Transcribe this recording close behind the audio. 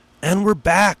And we're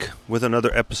back with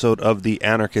another episode of the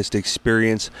Anarchist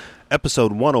Experience,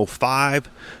 episode 105,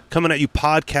 coming at you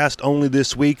podcast only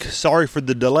this week. Sorry for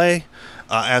the delay.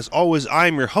 As always,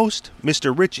 I'm your host,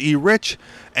 Mr. Rich E. Rich,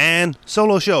 and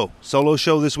solo show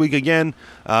this week again.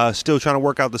 Still trying to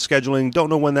work out the scheduling.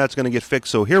 Don't know when that's going to get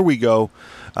fixed, so here we go.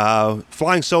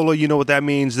 Flying solo, you know what that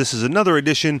means. This is another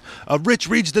edition of Rich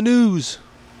Reads the News.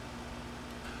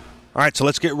 All right, so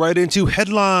let's get right into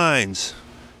headlines.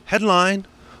 Headline: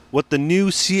 what the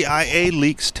new CIA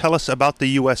leaks tell us about the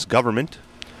U.S. government.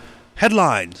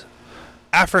 Headlines: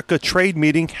 Africa trade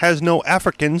meeting has no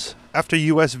Africans after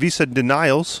U.S. visa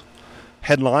denials.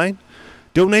 Headline: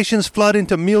 donations flood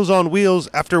into Meals on Wheels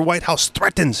after White House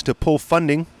threatens to pull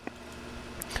funding.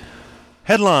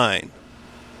 Headline: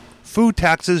 food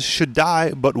taxes should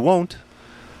die but won't.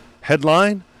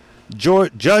 Headline: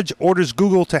 judge orders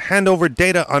Google to hand over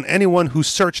data on anyone who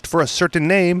searched for a certain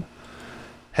name.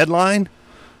 Headline: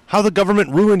 how the government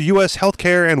ruined U.S.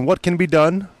 healthcare and what can be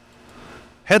done.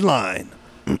 Headline: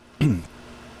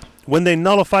 when they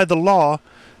nullify the law,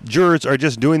 jurors are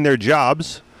just doing their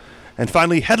jobs. And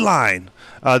finally, headline: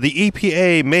 the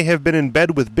EPA may have been in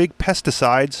bed with big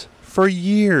pesticides for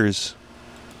years.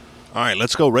 All right,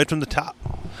 let's go right from the top.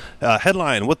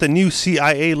 Headline: what the new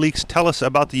CIA leaks tell us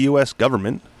about the U.S.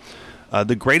 government.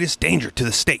 The greatest danger to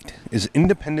the state is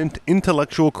independent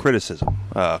intellectual criticism.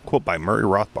 Quote by Murray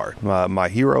Rothbard. My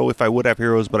hero if I would have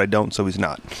heroes, but I don't, so he's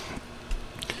not.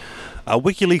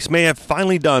 WikiLeaks may have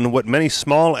finally done what many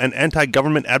small and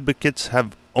anti-government advocates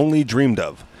have only dreamed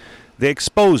of. They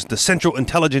exposed the Central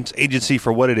Intelligence Agency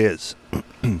for what it is.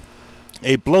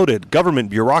 A bloated government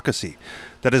bureaucracy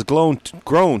that has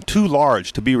grown too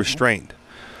large to be restrained.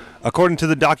 According to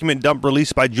the document dump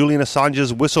released by Julian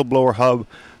Assange's whistleblower hub,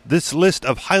 this list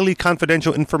of highly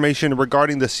confidential information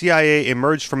regarding the CIA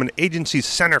emerged from an agency's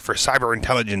Center for Cyber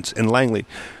Intelligence in Langley,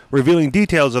 revealing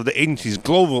details of the agency's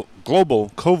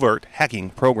global covert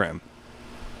hacking program.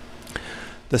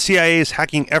 The CIA's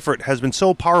hacking effort has been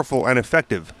so powerful and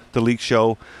effective, the leaks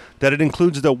show, that it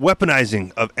includes the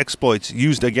weaponizing of exploits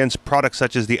used against products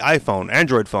such as the iPhone,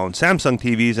 Android phone, Samsung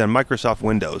TVs, and Microsoft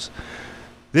Windows.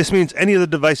 This means any of the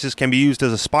devices can be used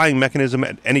as a spying mechanism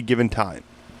at any given time.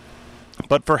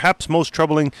 But perhaps most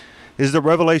troubling is the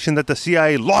revelation that the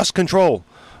CIA lost control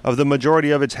of the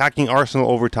majority of its hacking arsenal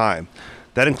over time.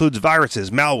 That includes viruses,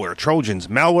 malware, trojans,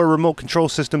 malware remote control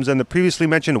systems, and the previously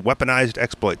mentioned weaponized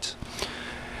exploits.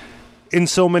 In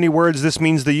so many words, this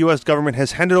means the U.S. government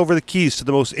has handed over the keys to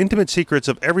the most intimate secrets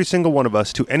of every single one of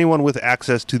us to anyone with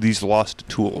access to these lost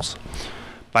tools.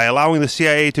 By allowing the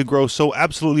CIA to grow so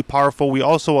absolutely powerful, we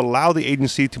also allow the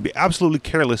agency to be absolutely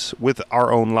careless with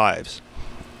our own lives.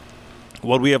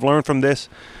 What we have learned from this,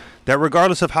 that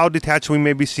regardless of how detached we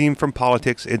may be seen from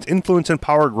politics, its influence and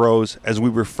power grows as we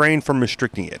refrain from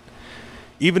restricting it,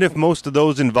 even if most of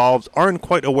those involved aren't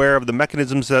quite aware of the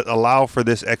mechanisms that allow for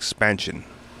this expansion.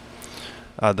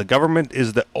 The government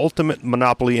is the ultimate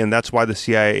monopoly, and that's why the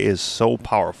CIA is so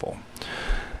powerful.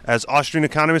 As Austrian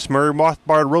economist Murray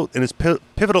Rothbard wrote in his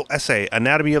pivotal essay,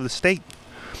 Anatomy of the State,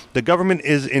 the government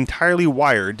is entirely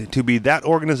wired to be that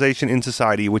organization in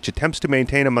society which attempts to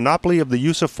maintain a monopoly of the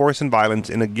use of force and violence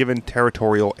in a given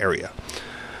territorial area.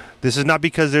 This is not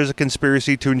because there's a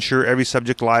conspiracy to ensure every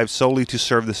subject lives solely to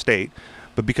serve the state,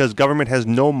 but because government has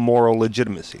no moral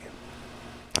legitimacy.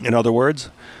 In other words,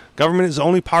 government is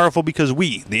only powerful because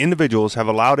we, the individuals, have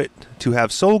allowed it to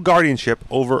have sole guardianship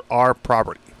over our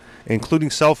property,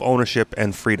 including self-ownership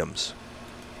and freedoms.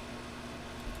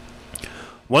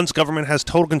 Once government has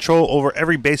total control over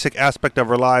every basic aspect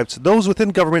of our lives, those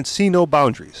within government see no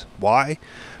boundaries. Why?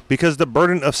 Because the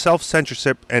burden of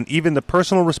self-censorship and even the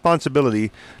personal responsibility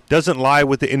doesn't lie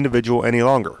with the individual any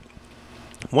longer.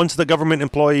 Once the government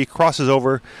employee crosses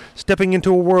over, stepping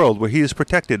into a world where he is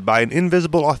protected by an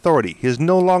invisible authority, he is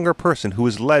no longer a person who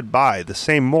is led by the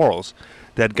same morals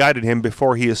that guided him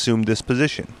before he assumed this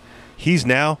position. He's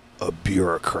now a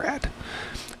bureaucrat.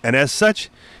 And as such,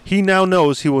 he now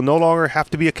knows he will no longer have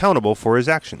to be accountable for his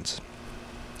actions.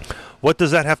 What does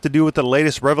that have to do with the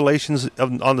latest revelations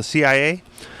on the CIA?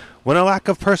 When a lack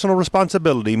of personal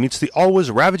responsibility meets the always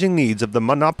ravaging needs of the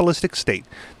monopolistic state,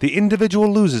 the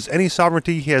individual loses any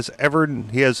sovereignty he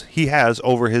has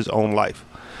over his own life.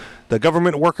 The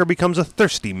government worker becomes a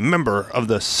thirsty member of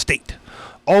the state,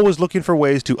 always looking for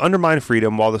ways to undermine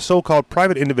freedom, while the so-called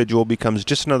private individual becomes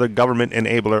just another government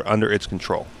enabler under its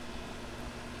control.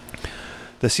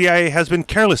 The CIA has been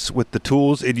careless with the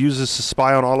tools it uses to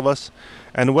spy on all of us,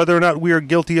 and whether or not we are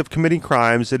guilty of committing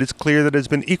crimes, it is clear that it has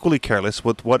been equally careless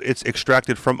with what it's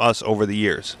extracted from us over the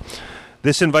years.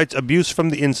 This invites abuse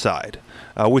from the inside.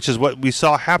 which is what we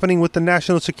saw happening with the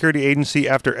National Security Agency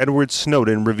after Edward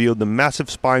Snowden revealed the massive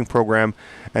spying program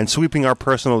and sweeping our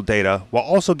personal data, while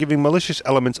also giving malicious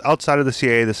elements outside of the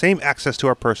CIA the same access to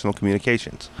our personal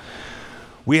communications.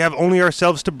 We have only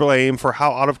ourselves to blame for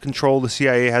how out of control the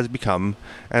CIA has become,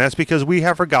 and that's because we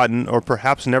have forgotten, or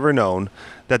perhaps never known,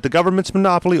 that the government's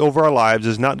monopoly over our lives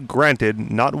is not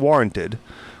granted, not warranted.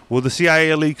 Will the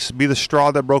CIA leaks be the straw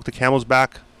that broke the camel's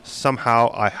back?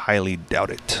 Somehow, I highly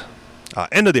doubt it.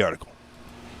 End of the article.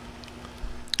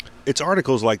 It's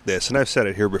articles like this, and I've said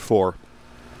it here before,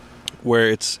 where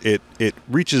it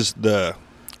reaches the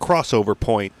crossover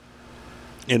point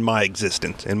in my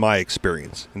existence, in my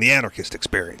experience, in the Anarchist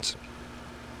Experience,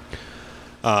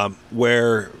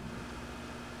 where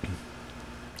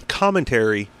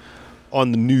commentary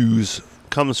on the news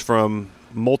comes from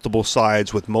multiple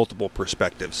sides with multiple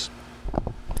perspectives.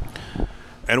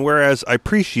 And whereas I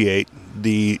appreciate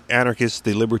the anarchist,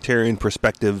 the libertarian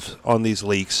perspective on these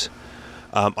leaks,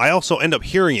 I also end up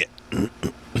hearing it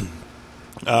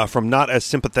from not as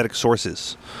sympathetic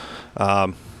sources,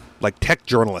 like tech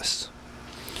journalists,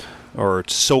 or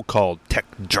so-called tech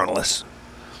journalists.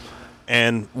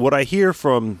 And what I hear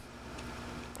from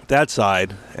that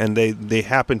side, and they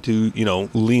happen to,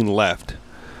 lean left,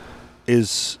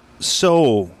 is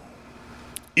so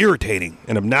irritating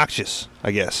and obnoxious,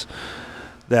 I guess,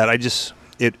 that I just,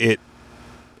 it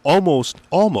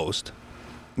almost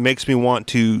makes me want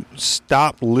to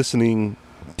stop listening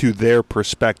to their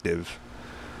perspective,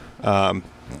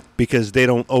 because they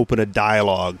don't open a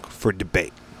dialogue for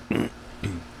debate.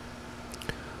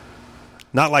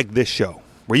 Not like this show,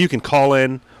 where you can call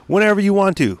in whenever you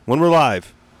want to, when we're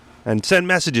live, and send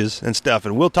messages and stuff,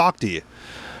 and we'll talk to you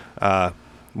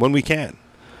when we can.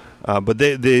 But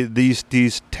these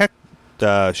tech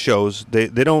shows, they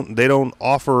don't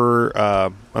offer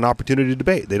an opportunity to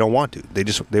debate. They don't want to.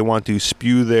 They want to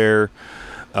spew their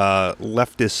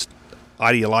leftist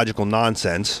ideological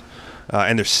nonsense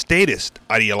and their statist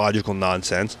ideological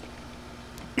nonsense,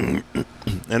 and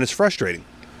it's frustrating.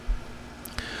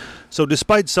 So,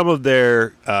 despite some of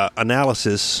their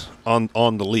analysis on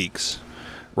the leaks,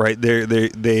 right?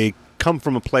 They come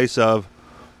from a place of,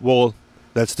 well,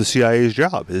 that's the CIA's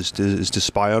job, is to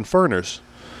spy on foreigners.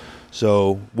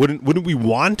 So wouldn't we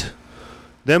want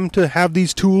them to have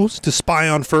these tools to spy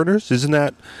on foreigners? Isn't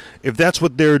that, if that's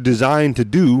what they're designed to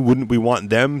do, wouldn't we want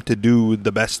them to do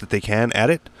the best that they can at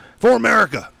it for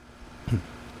America,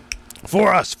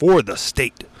 for us, for the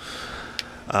state?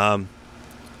 And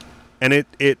it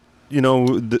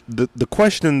the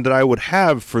question that I would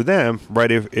have for them, right,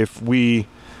 if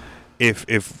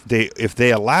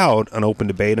they allowed an open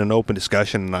debate, an open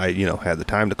discussion, and I had the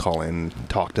time to call in and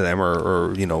talk to them,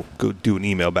 or go do an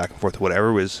email back and forth,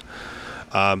 whatever, is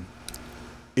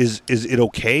it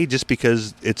okay just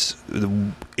because it's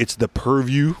the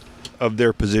purview of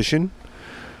their position,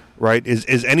 right?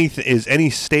 Is any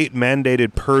state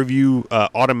mandated purview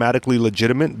automatically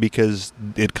legitimate because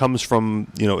it comes from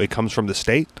the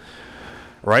state,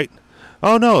 right?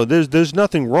 Oh no, there's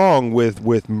nothing wrong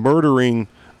with murdering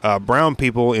brown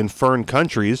people in foreign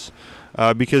countries,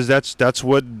 because that's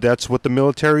what the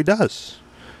military does.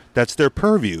 That's their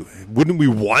purview. Wouldn't we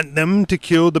want them to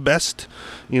kill the best,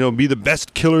 be the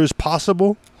best killers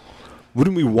possible?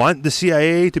 Wouldn't we want the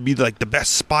CIA to be like the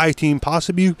best spy team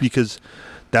possible? Because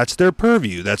that's their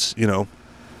purview. That's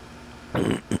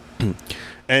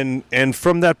and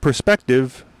from that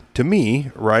perspective, to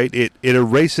me, right, it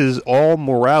erases all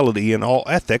morality and all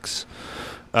ethics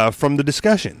from the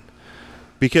discussion.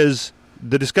 Because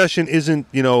the discussion isn't,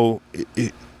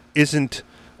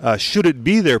 should it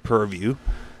be their purview?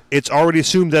 It's already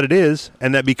assumed that it is,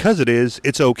 and that because it is,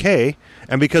 it's okay.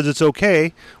 And because it's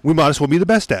okay, we might as well be the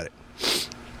best at it.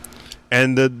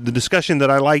 And the discussion that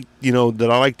I like,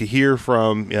 to hear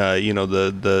from,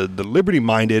 the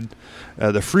liberty-minded,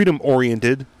 the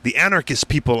freedom-oriented, the anarchist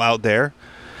people out there,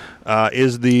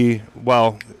 is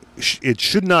it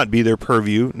should not be their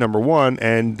purview, number one,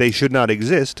 and they should not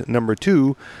exist, number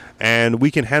two, and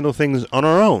we can handle things on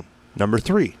our own, number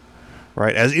three,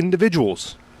 right? As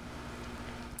individuals,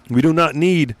 we do not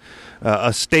need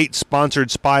a state-sponsored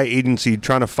spy agency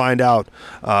trying to find out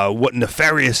what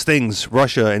nefarious things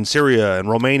Russia and Syria and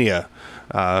Romania,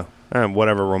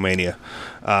 whatever Romania,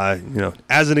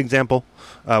 as an example,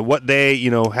 what they,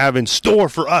 have in store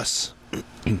for us,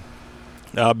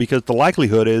 because the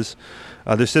likelihood is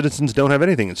their citizens don't have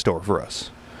anything in store for us,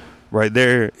 right?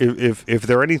 If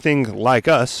they're anything like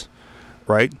us,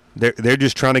 right, they're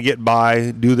just trying to get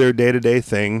by, do their day-to-day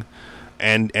thing,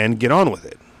 and get on with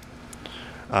it.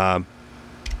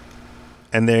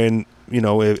 And then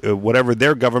whatever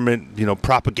their government,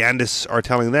 propagandists are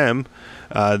telling them,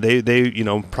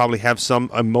 they probably have some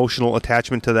emotional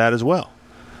attachment to that as well,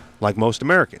 like most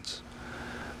Americans.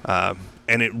 And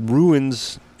it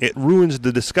ruins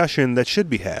the discussion that should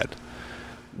be had,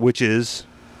 which is,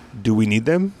 do we need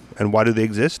them, and why do they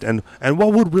exist, and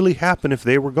what would really happen if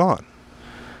they were gone,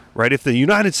 right? If the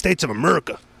United States of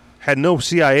America had no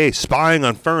CIA spying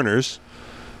on foreigners,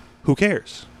 who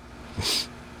cares,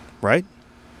 right?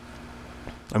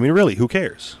 I mean, really, who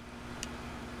cares?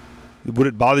 Would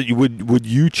it bother you? Would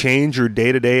you change your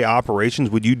day-to-day operations?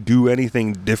 Would you do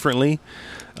anything differently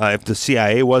if the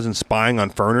CIA wasn't spying on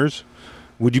foreigners?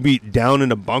 Would you be down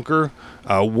in a bunker,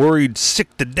 worried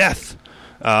sick to death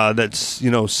that's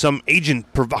some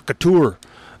agent provocateur,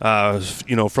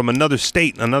 from another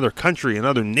state, another country,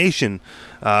 another nation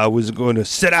was going to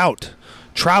set out,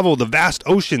 travel the vast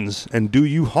oceans, and do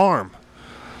you harm?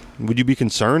 Would you be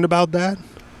concerned about that?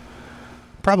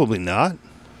 Probably not.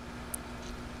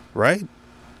 Right?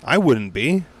 I wouldn't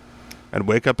be. I'd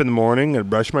wake up in the morning, I'd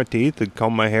brush my teeth, I'd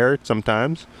comb my hair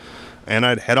sometimes, and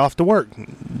I'd head off to work,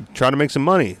 try to make some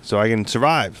money so I can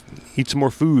survive, eat some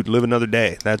more food, live another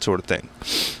day, that sort of thing.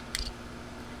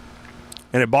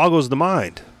 And it boggles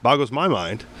my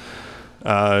mind,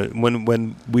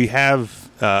 when we have,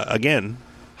 again,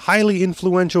 highly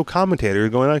influential commentators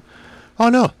going like, oh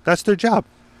no, that's their job.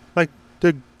 Like,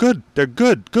 they're good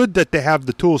that they have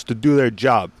the tools to do their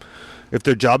job. If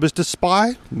their job is to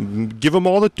spy, give them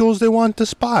all the tools they want to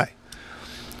spy.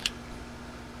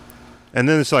 And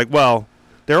then it's like, well,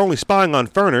 they're only spying on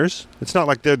foreigners. It's not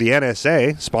like they're the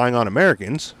NSA spying on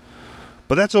Americans.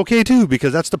 But that's okay too,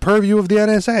 because that's the purview of the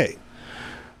NSA.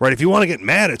 Right? If you want to get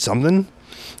mad at something,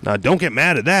 don't get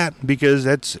mad at that, because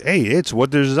it's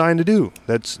what they're designed to do.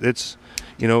 It's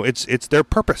their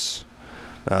purpose.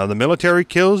 The military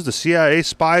kills, the CIA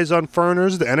spies on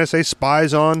foreigners, the NSA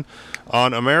spies on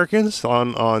Americans,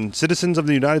 on citizens of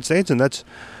the United States, and that's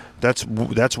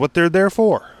what they're there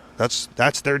for.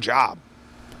 That's their job.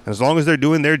 And as long as they're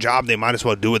doing their job, they might as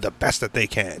well do it the best that they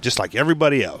can, just like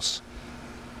everybody else.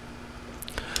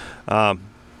 And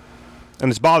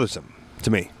it's bothersome to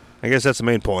me. I guess that's the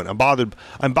main point. I'm bothered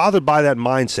by that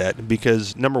mindset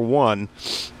because, number one,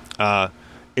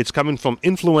 it's coming from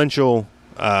influential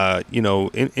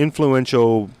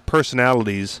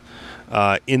personalities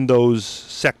in those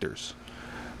sectors,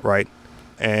 right?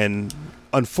 And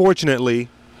unfortunately,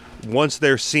 once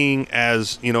they're seen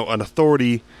as an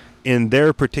authority in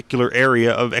their particular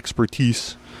area of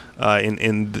expertise,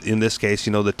 in this case,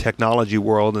 the technology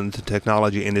world and the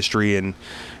technology industry, and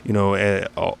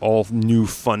all new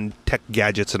fun tech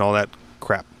gadgets and all that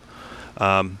crap,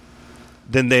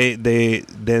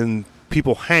 then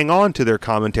people hang on to their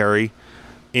commentary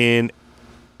in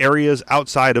areas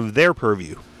outside of their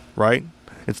purview, right?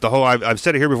 It's the whole, I've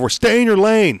said it here before, stay in your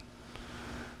lane,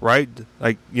 right?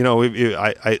 Like,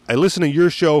 I listen to your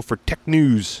show for tech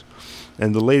news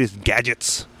and the latest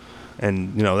gadgets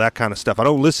and, that kind of stuff. I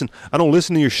don't listen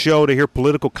to your show to hear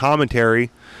political commentary,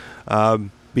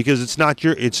 because it's not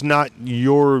your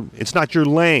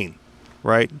lane,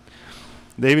 right?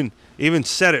 They even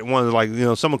said it once, like,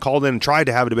 someone called in and tried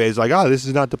to have a debate. It's like, this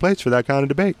is not the place for that kind of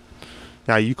debate.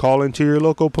 Now, you call into your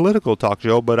local political talk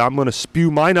show, but I'm going to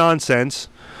spew my nonsense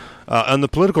on the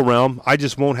political realm. I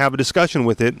just won't have a discussion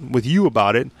with you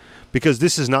about it, because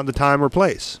this is not the time or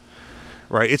place,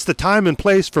 right? It's the time and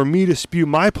place for me to spew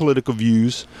my political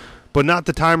views, but not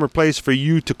the time or place for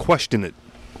you to question it,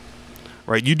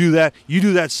 right? You do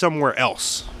that somewhere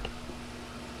else.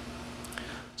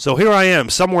 So here I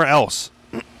am, somewhere else,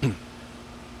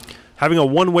 having a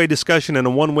one-way discussion and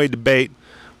a one-way debate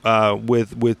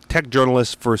with tech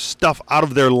journalists for stuff out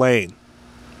of their lane.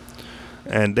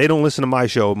 And they don't listen to my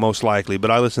show, most likely,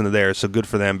 but I listen to theirs, so good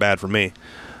for them, bad for me.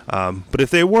 But if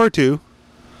they were to,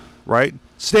 right,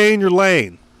 stay in your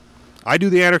lane. I do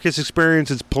the Anarchist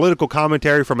Experience. It's political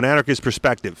commentary from an anarchist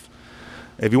perspective.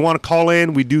 If you want to call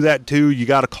in, we do that too. You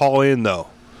got to call in, though,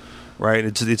 right?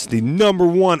 It's the number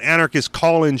one anarchist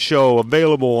call-in show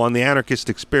available on the Anarchist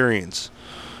Experience,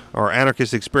 or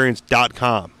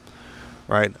anarchistexperience.com.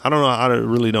 Right? I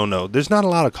really don't know. There's not a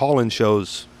lot of call-in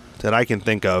shows that I can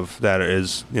think of that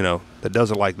is, that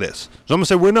does it like this. So I'm going to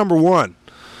say we're number one.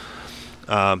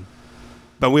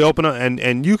 But we open up,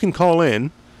 and you can call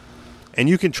in, and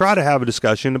you can try to have a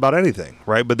discussion about anything,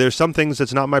 right? But there's some things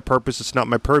that's not my purpose, it's not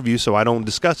my purview, so I don't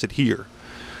discuss it here,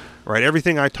 right?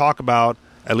 Everything I talk about,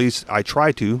 at least I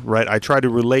try to, right? I try to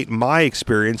relate my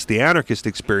experience, the anarchist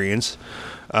experience,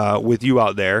 with you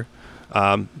out there.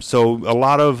 So a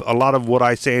lot of what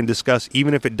I say and discuss,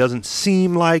 even if it doesn't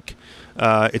seem like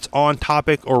it's on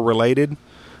topic or related,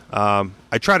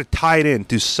 I try to tie it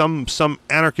into some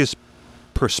anarchist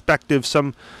perspective,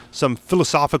 some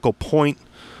philosophical point,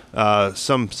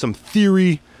 some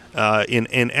theory in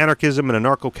anarchism and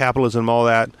anarcho-capitalism, all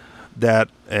that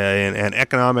and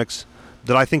economics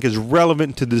that I think is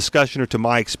relevant to the discussion or to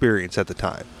my experience at the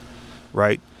time,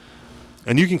 right?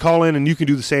 And you can call in and you can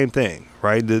do the same thing,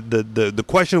 right? The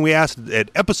question we asked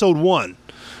at episode 1,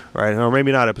 right, or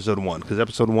maybe not episode 1, because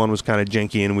episode 1 was kind of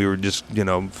janky and we were just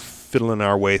fiddling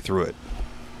our way through it.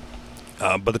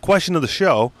 But the question of the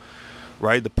show,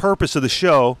 right, the purpose of the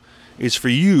show is for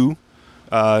you,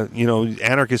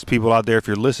 anarchist people out there, if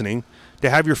you're listening, to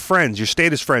have your friends, your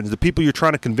status friends, the people you're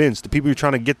trying to convince, the people you're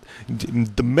trying to get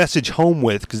the message home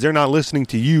with, because they're not listening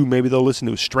to you, maybe they'll listen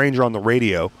to a stranger on the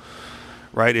radio,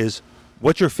 right, is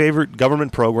what's your favorite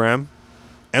government program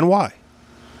and why?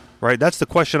 Right? That's the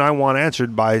question I want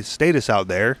answered by status out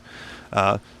there,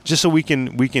 just so we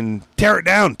can tear it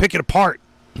down, pick it apart,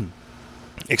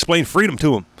 explain freedom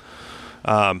to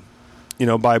them.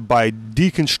 By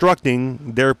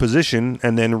deconstructing their position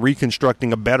and then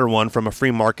reconstructing a better one from a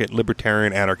free market,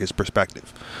 libertarian, anarchist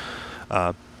perspective.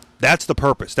 That's the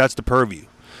purpose. That's the purview.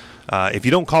 If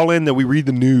you don't call in, then we read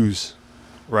the news,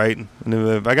 right? And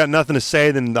if I got nothing to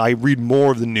say, then I read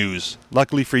more of the news.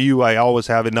 Luckily for you, I always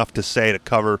have enough to say to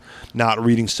cover not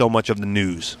reading so much of the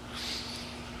news.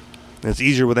 And it's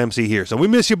easier with MC here. So we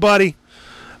miss you, buddy.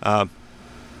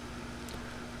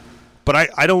 But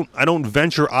I don't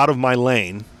venture out of my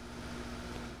lane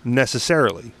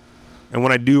necessarily. And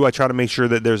when I do, I try to make sure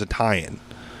that there's a tie-in,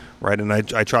 right? And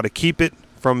I try to keep it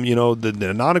from,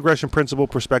 the non-aggression principle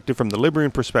perspective, from the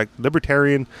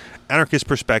libertarian, anarchist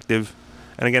perspective.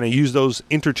 And again, I use those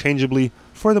interchangeably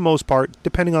for the most part,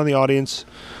 depending on the audience.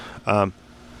 And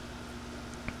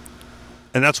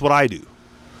that's what I do,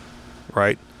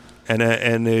 right?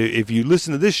 And if you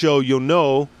listen to this show, you'll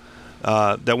know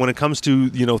that when it comes to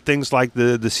things like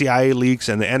the CIA leaks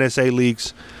and the NSA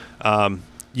leaks,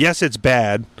 yes, it's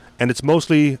bad, and it's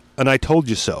mostly an "I told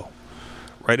you so,"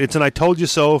 right? It's an "I told you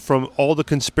so" from all the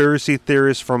conspiracy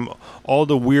theorists, from all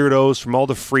the weirdos, from all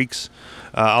the freaks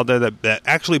out there that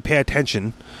actually pay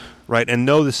attention, right, and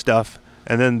know this stuff,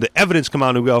 and then the evidence come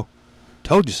out and go,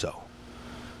 "Told you so."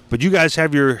 But you guys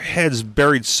have your heads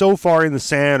buried so far in the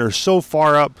sand or so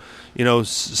far up,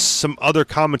 some other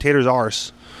commentator's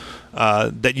arse.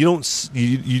 That you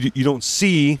don't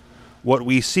see what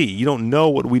we see. You don't know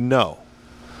what we know.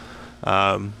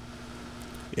 And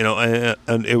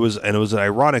it was an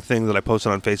ironic thing that I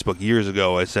posted on Facebook years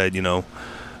ago. I said,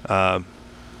 I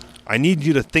need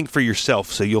you to think for yourself,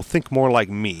 so you'll think more like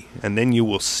me, and then you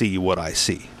will see what I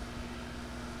see.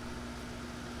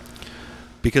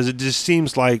 Because it just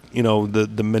seems like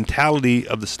the mentality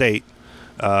of the state,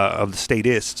 of the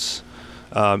statists.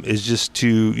 Is just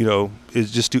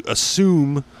to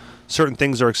assume certain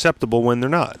things are acceptable when they're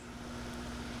not.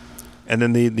 And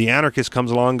then the anarchist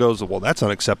comes along and goes, well, that's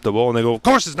unacceptable. And they go, of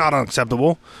course it's not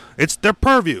unacceptable. It's their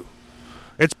purview.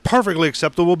 It's perfectly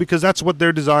acceptable because that's what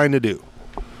they're designed to do.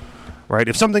 Right?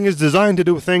 If something is designed to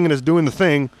do a thing and is doing the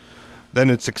thing, then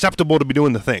it's acceptable to be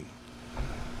doing the thing.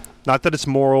 Not that it's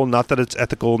moral, not that it's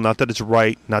ethical, not that it's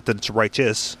right, not that it's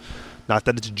righteous, not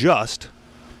that it's just,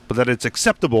 but that it's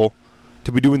acceptable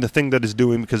to be doing the thing that it's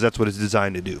doing because that's what it's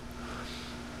designed to do.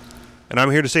 And I'm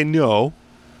here to say no,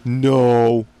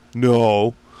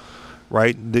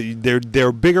 right? There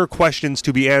are bigger questions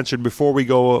to be answered before we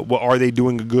go, well, are they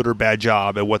doing a good or bad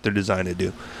job at what they're designed to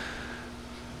do?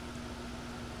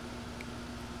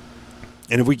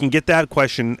 And if we can get that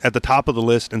question at the top of the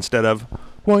list instead of,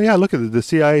 well, yeah, look at it, the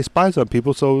CIA spies on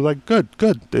people, so good.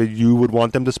 You would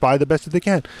want them to spy the best that they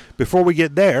can. Before we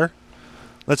get there,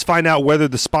 let's find out whether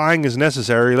the spying is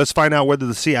necessary. Let's find out whether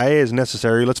the CIA is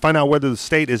necessary. Let's find out whether the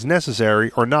state is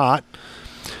necessary or not.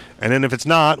 And then if it's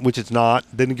not, which it's not,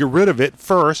 then get rid of it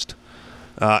first,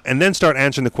 and then start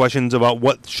answering the questions about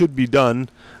what should be done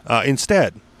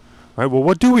instead. Right? Well,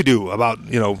 what do we do about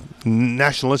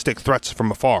nationalistic threats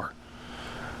from afar?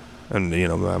 And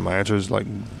my answer is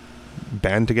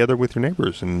band together with your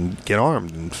neighbors and get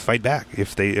armed and fight back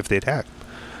if they attack.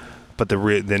 But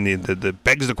the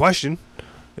begs the question: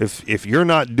 if you're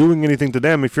not doing anything to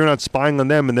them, if you're not spying on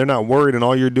them, and they're not worried, and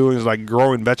all you're doing is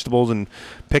growing vegetables and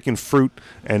picking fruit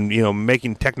and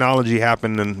making technology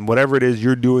happen and whatever it is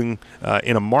you're doing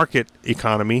in a market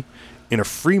economy, in a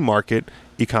free market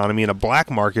economy, in a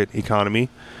black market economy,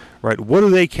 right? What do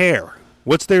they care?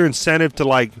 What's their incentive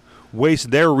to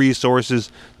waste their resources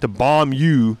to bomb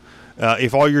you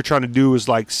if all you're trying to do is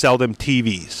sell them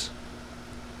TVs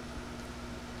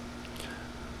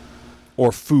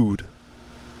or food?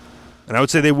 And I would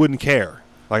say they wouldn't care.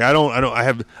 I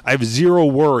have zero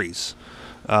worries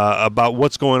about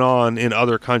what's going on in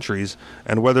other countries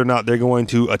and whether or not they're going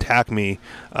to attack me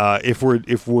if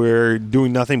we're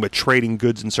doing nothing but trading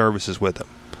goods and services with them.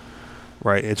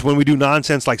 Right? It's when we do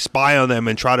nonsense like spy on them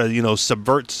and try to,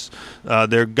 subvert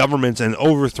their governments and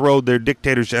overthrow their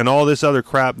dictators and all this other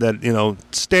crap that,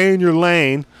 stay in your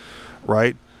lane,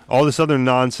 right? All this other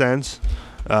nonsense.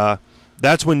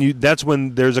 That's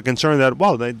when there's a concern that,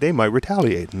 well, they might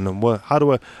retaliate. And how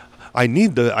do I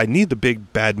need the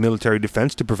big bad military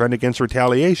defense to prevent against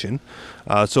retaliation.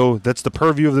 So that's the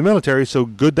purview of the military. So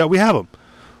good that we have them.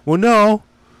 Well, no,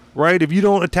 right? If you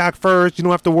don't attack first, you don't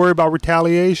have to worry about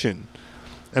retaliation.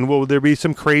 And will there be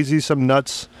some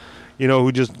nuts,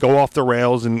 who just go off the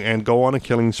rails and go on a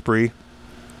killing spree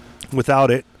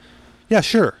without it? Yeah,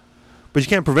 sure. But you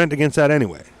can't prevent against that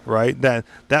anyway, right? That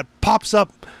pops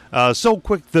up so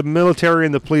quick the military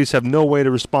and the police have no way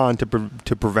to respond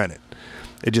to prevent it.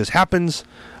 It just happens,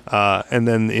 and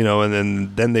then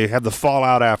then they have the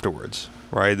fallout afterwards,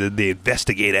 right? They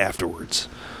investigate afterwards.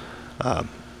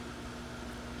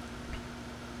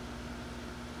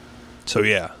 So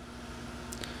yeah.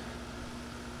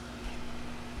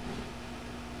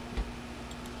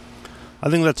 I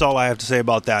think that's all I have to say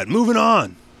about that. Moving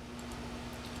on.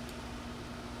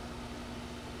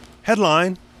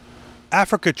 Headline: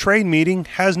 Africa trade meeting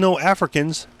has no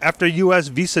Africans after U.S.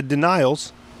 visa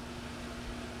denials.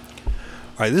 All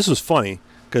right, this was funny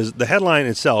because the headline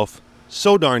itself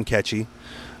so darn catchy,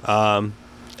 and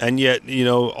yet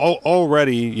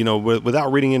already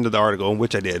without reading into the article,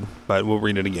 which I did, but we'll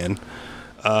read it again.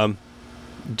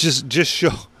 Just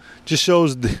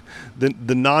shows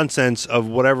the nonsense of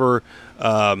whatever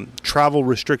travel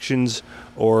restrictions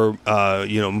or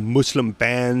Muslim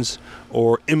bans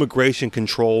or immigration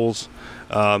controls.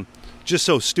 Just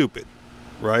so stupid,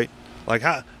 right? Like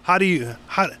how do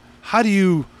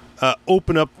you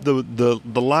open up the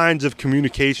lines of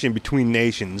communication between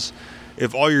nations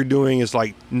if all you're doing is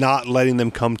like not letting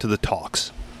them come to the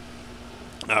talks?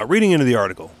 Reading into the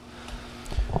article.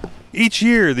 Each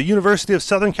year, the University of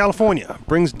Southern California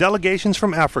brings delegations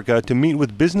from Africa to meet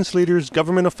with business leaders,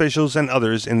 government officials, and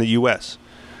others in the U.S.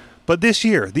 But this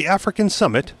year, the African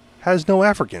Summit has no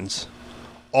Africans.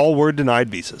 All were denied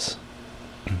visas.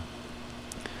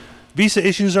 Visa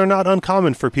issues are not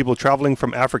uncommon for people traveling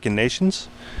from African nations.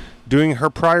 During her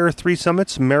prior 3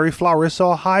 summits, Mary Flowers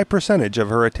saw a high percentage of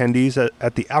her attendees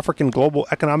at the African Global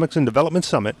Economics and Development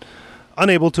Summit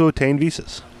unable to obtain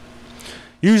visas.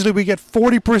 Usually we get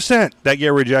 40% that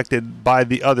get rejected by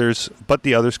the others, but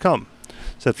the others come,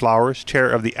 said Flowers,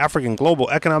 chair of the African Global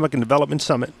Economic and Development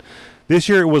Summit. This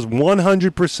year it was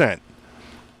 100%.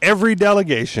 Every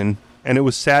delegation, and it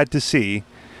was sad to see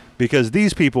because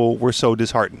these people were so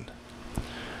disheartened.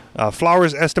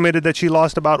 Flowers estimated that she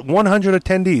lost about 100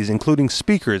 attendees, including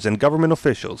speakers and government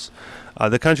officials.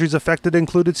 The countries affected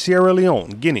included Sierra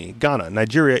Leone, Guinea, Ghana,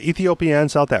 Nigeria, Ethiopia, and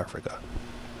South Africa.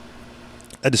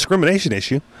 A discrimination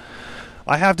issue?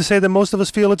 I have to say that most of us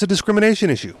feel it's a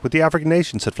discrimination issue with the African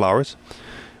nations, said Flowers.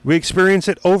 We experience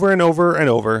it over and over and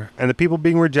over, and the people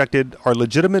being rejected are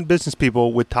legitimate business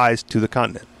people with ties to the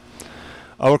continent.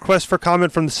 A request for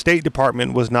comment from the State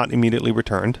Department was not immediately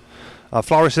returned.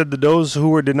 Flowers said that those who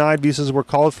were denied visas were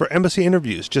called for embassy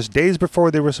interviews just days before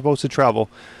they were supposed to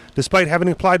travel, despite having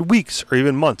applied weeks or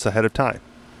even months ahead of time.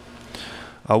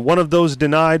 One of those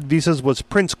denied visas was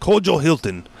Prince Kojo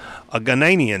Hilton, a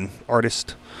Ghanaian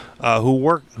artist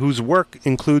whose work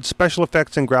includes special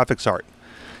effects and graphics art.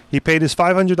 He paid his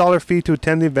 $500 fee to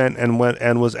attend the event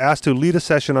and was asked to lead a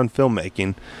session on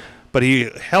filmmaking, but he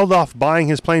held off buying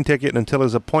his plane ticket until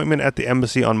his appointment at the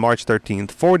embassy on March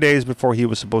 13th, 4 days before he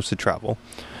was supposed to travel.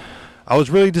 I was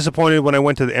really disappointed when I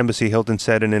went to the embassy, Hilton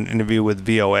said in an interview with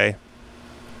VOA.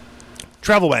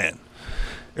 Travel ban.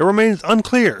 It remains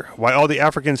unclear why all the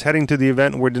Africans heading to the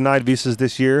event were denied visas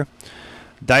this year.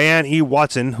 Diane E.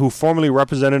 Watson, who formerly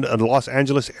represented a Los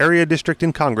Angeles area district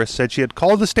in Congress, said she had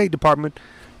called the State Department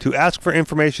to ask for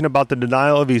information about the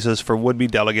denial of visas for would-be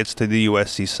delegates to the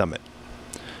USC summit.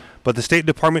 But the State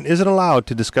Department isn't allowed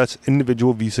to discuss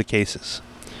individual visa cases.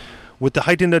 With the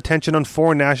heightened attention on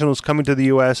foreign nationals coming to the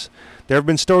U.S., there have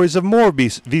been stories of more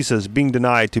visas being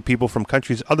denied to people from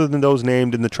countries other than those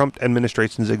named in the Trump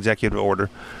administration's executive order.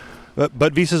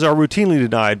 But visas are routinely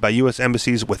denied by U.S.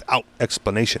 embassies without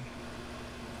explanation.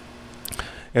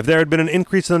 If there had been an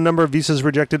increase in the number of visas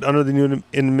rejected under the new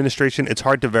administration, it's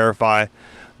hard to verify.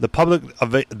 The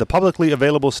publicly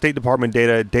available State Department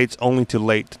data dates only to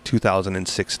late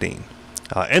 2016.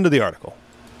 End of the article.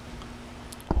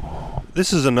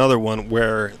 This is another one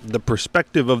where the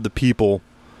perspective of the people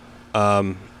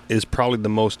is probably the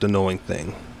most annoying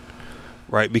thing,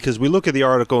 right? Because we look at the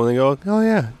article and they go, oh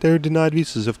yeah, they're denied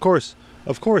visas. Of course,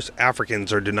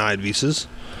 Africans are denied visas.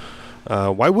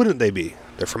 Why wouldn't they be?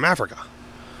 They're from Africa.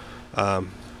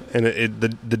 And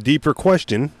the deeper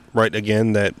question, right,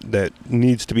 again, that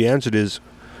needs to be answered is,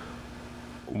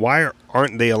 why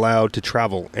aren't they allowed to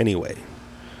travel anyway,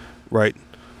 right?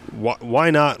 Why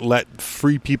not let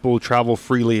free people travel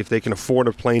freely if they can afford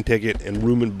a plane ticket and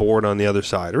room and board on the other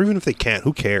side? Or even if they can't,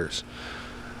 who cares,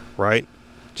 right?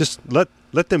 Just let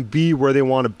them be where they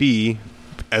want to be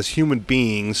as human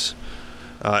beings,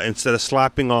 instead of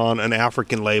slapping on an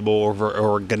African label or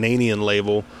a Ghanaian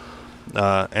label,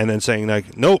 and then saying,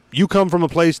 like, nope, you come from a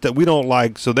place that we don't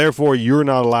like, so therefore you're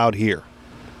not allowed here,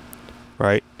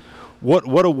 right?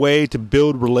 What a way to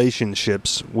build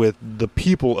relationships with the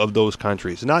people of those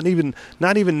countries. Not even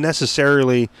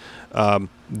necessarily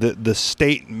the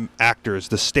state actors,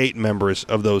 the state members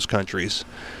of those countries,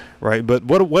 right? But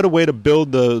what a way to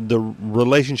build the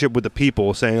relationship with the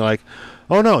people, saying like,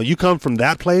 oh no, you come from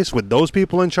that place with those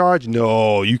people in charge?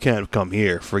 No, you can't come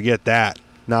here. Forget that.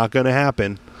 Not going to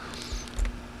happen.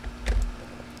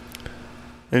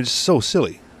 And it's so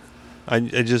silly.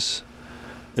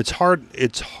 It's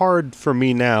hard for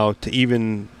me now to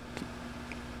even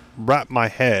wrap my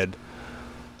head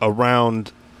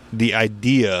around the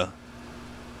idea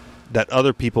that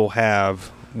other people have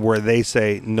where they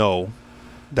say, no,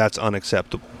 that's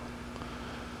unacceptable.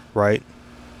 Right?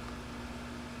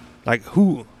 Like,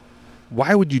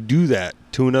 why would you do that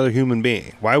to another human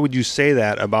being? Why would you say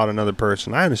that about another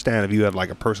person? I understand if you have like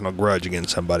a personal grudge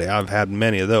against somebody. I've had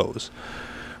many of those.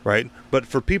 Right? But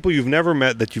for people you've never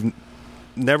met, that you've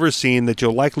never seen, that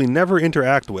you'll likely never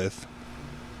interact with,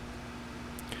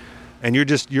 and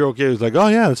you're okay with, like, oh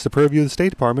yeah, it's the purview of the State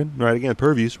Department, right? Again,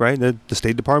 purviews, right? The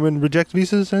State Department rejects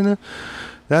visas, and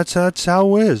that's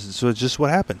how it is. So it's just what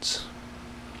happens.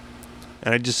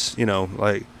 And I just,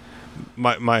 like,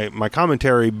 my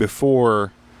commentary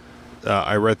before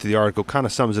I read through the article kind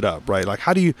of sums it up, right? Like,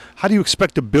 how do you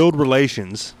expect to build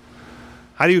relations?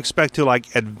 How do you expect to,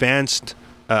 like, advance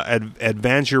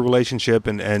your relationship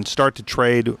and start to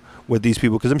trade with these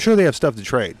people? Because I'm sure they have stuff to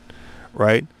trade,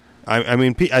 right? I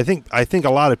mean, I think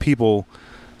a lot of people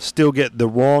still get the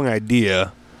wrong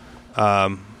idea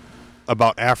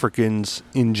about Africans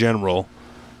in general,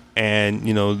 and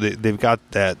they've got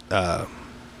that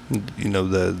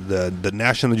the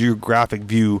National Geographic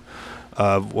view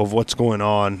of what's going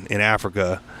on in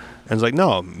Africa. And it's like,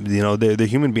 no, they're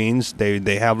human beings. They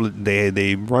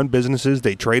run businesses.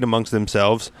 They trade amongst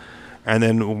themselves, and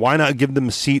then why not give them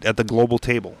a seat at the global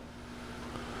table,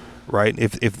 right?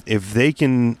 If they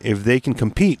can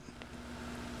compete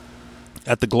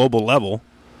at the global level,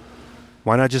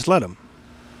 why not just let them?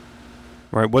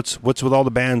 Right? What's with all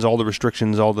the bans, all the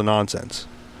restrictions, all the nonsense?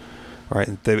 Right?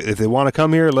 If they want to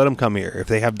come here, let them come here. If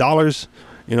they have dollars,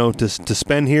 to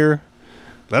spend here,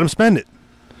 let them spend it.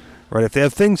 Right? If they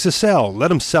have things to sell, let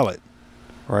them sell it.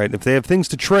 Right? If they have things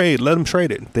to trade, let them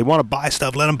trade it. If they want to buy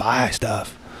stuff, let them buy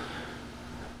stuff.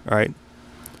 Right?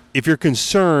 If you're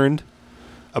concerned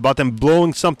about them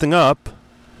blowing something up,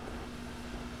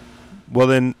 well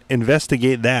then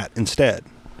investigate that instead.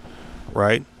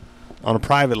 Right? On a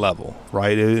private level,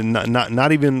 right?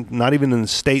 Not even in the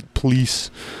state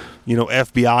police,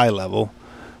 FBI level.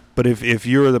 But if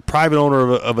you're the private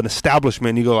owner of an establishment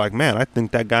and you go like, man, I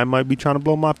think that guy might be trying to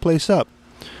blow my place up,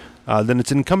 then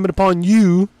it's incumbent upon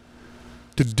you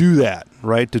to do that,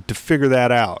 right? To figure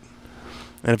that out.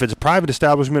 And if it's a private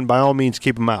establishment, by all means,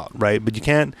 keep them out, right? But you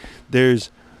can't.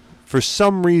 For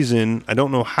some reason, I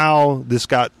don't know how this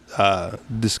got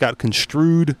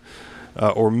construed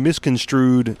or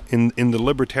misconstrued in the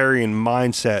libertarian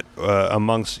mindset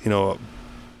amongst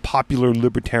popular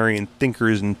libertarian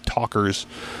thinkers and talkers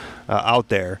out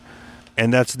there,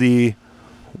 and that's the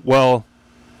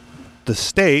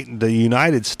state, the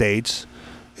United States,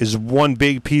 is one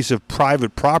big piece of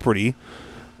private property,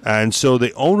 and so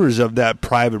the owners of that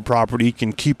private property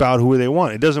can keep out who they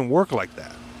want. It doesn't work like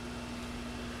that,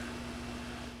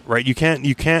 right? You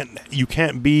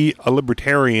can't be a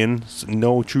libertarian,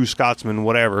 no true Scotsman,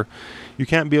 whatever. You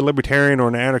can't be a libertarian or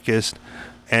an anarchist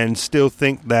and still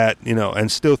think that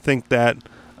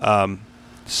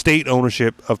state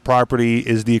ownership of property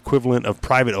is the equivalent of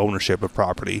private ownership of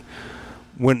property,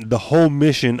 when the whole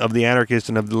mission of the anarchists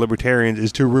and of the libertarians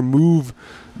is to remove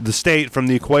the state from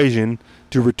the equation,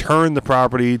 to return the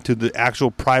property to the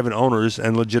actual private owners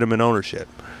and legitimate ownership.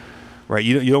 Right?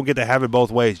 You don't get to have it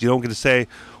both ways. You don't get to say,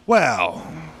 well,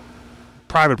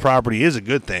 private property is a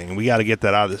good thing. We got to get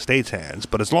that out of the state's hands.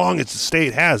 But as long as the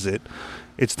state has it,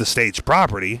 it's the state's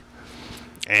property,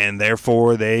 and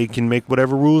therefore they can make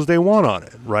whatever rules they want on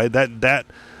it. Right?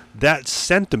 that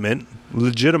sentiment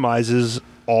legitimizes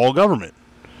all government,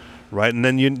 right? And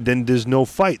then there's no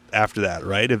fight after that,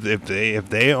 right? If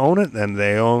they own it and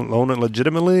they own it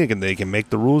legitimately and they can make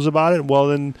the rules about it, well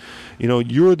then,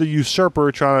 you're the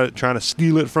usurper trying to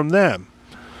steal it from them,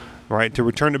 right? To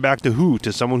return it back to who?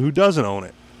 To someone who doesn't own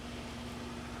it.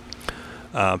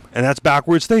 And that's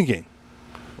backwards thinking,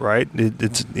 right?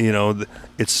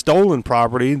 It's stolen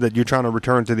property that you're trying to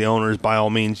return to the owners. By all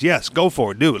means, yes, go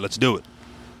for it, do it, let's do it,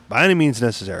 by any means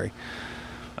necessary.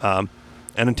 And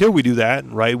until we do that,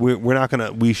 right,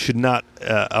 we should not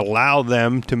allow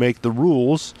them to make the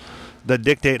rules that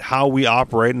dictate how we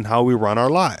operate and how we run our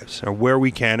lives, or where we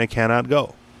can and cannot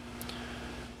go.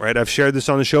 Right? I've shared this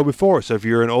on the show before, so if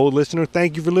you're an old listener,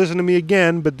 thank you for listening to me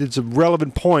again. But it's a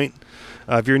relevant point.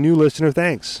 If you're a new listener,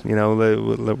 thanks.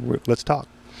 Let's talk.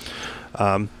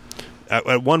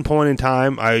 At one point in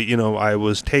time, I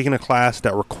was taking a class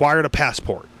that required a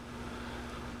passport,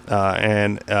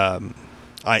 and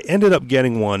I ended up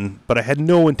getting one, but I had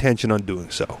no intention on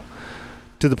doing so.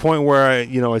 To the point where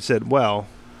I said, well,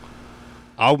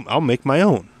 I'll make my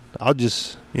own. I'll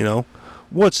just,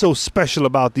 what's so special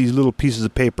about these little pieces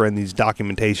of paper and these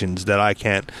documentations that I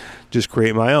can't just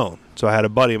create my own? So I had a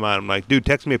buddy of mine. I'm like, dude,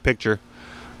 text me a picture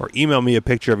or email me a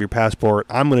picture of your passport.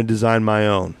 I'm going to design my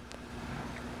own.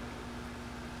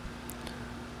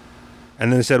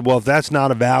 And then I said, well, if that's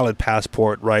not a valid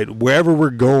passport, right, wherever we're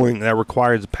going that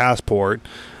requires a passport,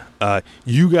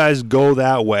 you guys go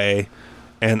that way,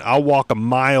 and I'll walk a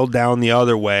mile down the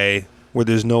other way where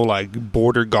there's no,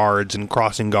 border guards and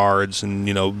crossing guards and,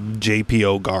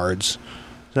 JPO guards.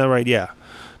 Is that right? Yeah.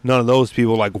 None of those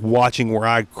people, watching where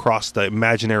I cross the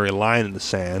imaginary line in the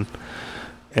sand.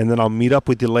 And then I'll meet up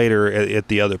with you later at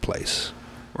the other place,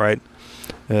 right?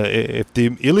 If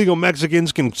the illegal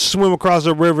Mexicans can swim across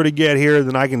a river to get here,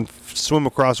 then I can swim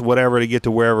across whatever to get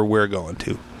to wherever we're going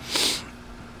to.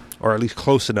 Or at least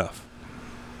close enough.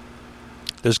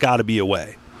 There's got to be a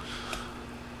way.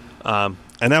 And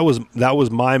that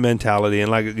was my mentality.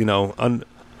 And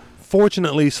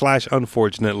unfortunately,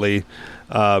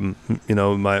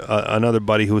 my another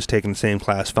buddy who was taking the same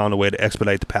class found a way to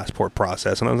expedite the passport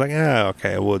process. And I was like,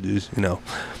 okay, we'll just,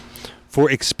 for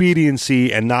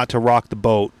expediency and not to rock the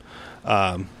boat,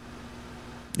 I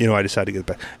decided to get it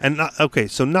back. And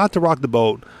not to rock the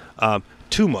boat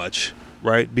too much,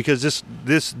 right? Because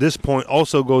this point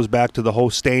also goes back to the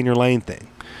whole stay in your lane thing,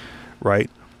 right?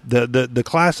 The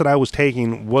class that I was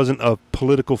taking wasn't a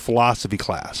political philosophy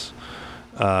class,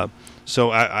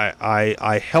 so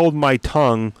I held my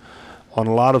tongue on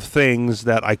a lot of things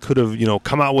that I could have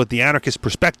come out with the anarchist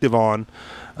perspective on,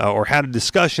 or had a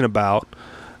discussion about.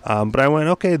 But I went,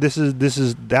 okay, that's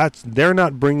they're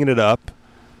not bringing it up,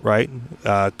 right?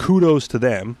 Kudos to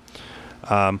them.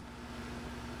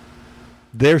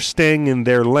 They're staying in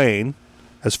their lane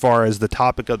as far as the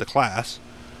topic of the class.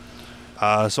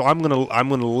 So I'm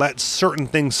gonna let certain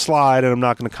things slide, and I'm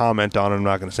not gonna comment on it. I'm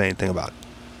not gonna say anything about it,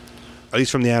 at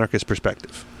least from the anarchist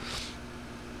perspective.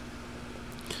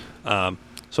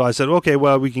 So I said, okay,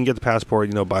 well, we can get the passport,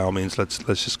 by all means, let's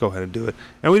just go ahead and do it.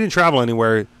 And we didn't travel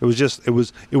anywhere. It was a thing. It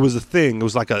was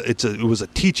it was a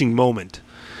teaching moment.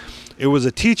 It was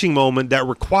a teaching moment that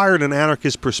required an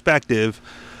anarchist perspective.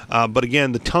 But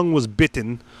again, the tongue was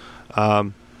bitten,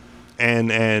 and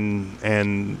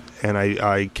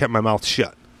I kept my mouth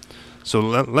shut. So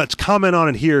let's comment on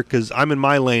it here, because I'm in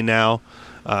my lane now,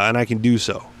 and I can do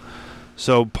so.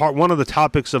 So one of the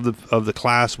topics of the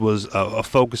class was a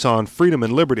focus on freedom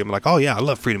and liberty. I'm like, oh yeah, I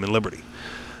love freedom and liberty.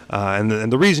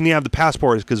 And the reason you have the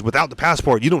passport is because without the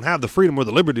passport, you don't have the freedom or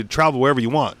the liberty to travel wherever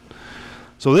you want.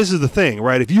 So this is the thing,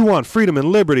 right? If you want freedom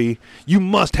and liberty, you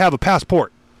must have a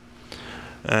passport.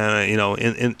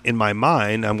 In my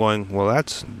mind, I'm going, well,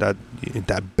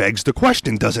 that begs the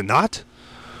question, does it not?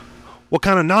 What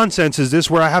kind of nonsense is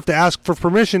this where I have to ask for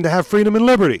permission to have freedom and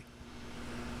liberty?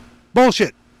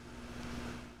 Bullshit.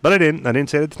 But I didn't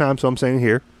say it at the time, so I'm saying it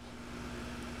here.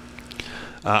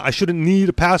 I shouldn't need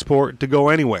a passport to go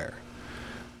anywhere,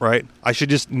 right? I should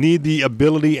just need the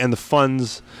ability and the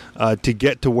funds to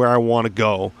get to where I want to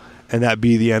go, and that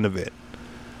be the end of it,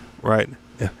 right?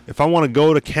 If I want to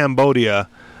go to Cambodia,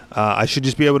 I should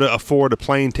just be able to afford a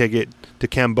plane ticket to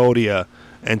Cambodia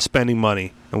and spending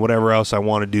money and whatever else I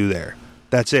want to do there.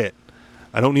 That's it.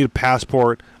 I don't need a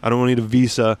passport. I don't need a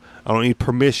visa. I don't need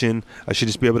permission. I should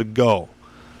just be able to go.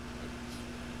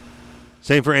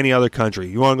 Same for any other country.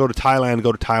 You want to go to Thailand,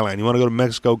 go to Thailand. You want to go to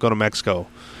Mexico, go to Mexico.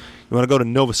 You want to go to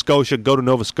Nova Scotia, go to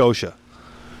Nova Scotia.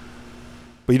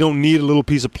 But you don't need a little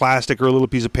piece of plastic or a little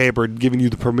piece of paper giving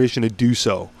you the permission to do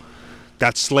so.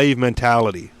 That's slave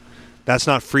mentality. That's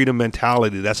not freedom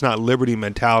mentality. That's not liberty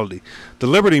mentality. The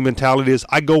liberty mentality is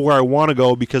I go where I want to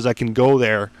go because I can go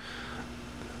there.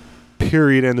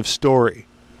 Period. End of story.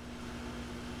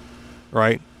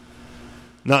 Right?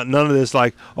 None of this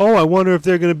like, oh, I wonder if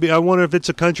it's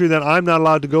a country that I'm not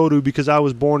allowed to go to because I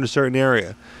was born in a certain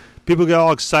area. People get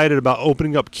all excited about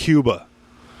opening up Cuba.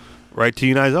 Right? To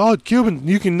United, oh, Cuban,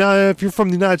 you can now, if you're from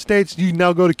the United States, you can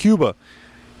now go to Cuba.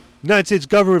 United States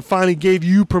government finally gave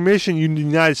you permission, you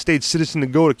United States citizen, to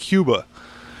go to Cuba.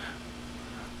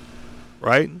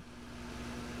 Right?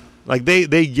 Like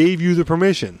they gave you the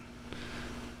permission.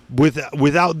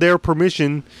 Without their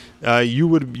permission, you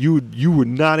would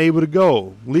not able to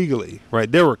go legally. Right?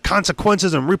 There were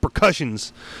consequences and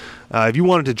repercussions if you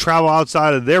wanted to travel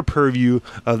outside of their purview,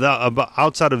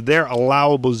 outside of their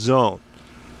allowable zone.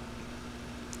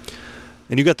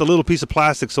 And you got the little piece of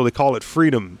plastic, so they call it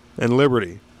freedom and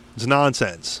liberty. It's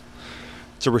nonsense.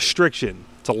 It's a restriction.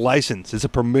 It's a license. It's a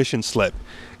permission slip.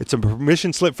 It's a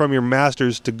permission slip from your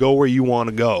masters to go where you want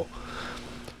to go.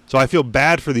 So I feel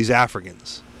bad for these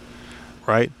Africans,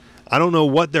 right? I don't know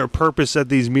what their purpose at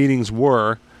these meetings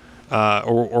were,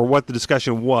 or what the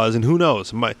discussion was, and who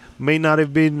knows? It may not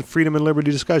have been freedom and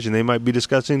liberty discussion. They might be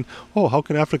discussing, oh, how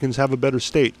can Africans have a better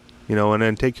state, and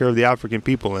then take care of the African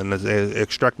people and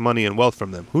extract money and wealth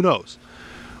from them. Who knows,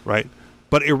 right?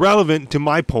 But irrelevant to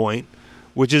my point,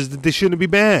 which is that they shouldn't be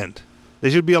banned. They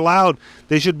should be allowed.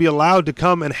 They should be allowed to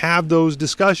come and have those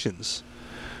discussions,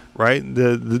 right?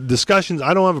 The discussions.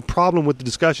 I don't have a problem with the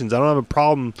discussions. I don't have a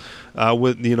problem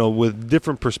with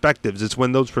different perspectives. It's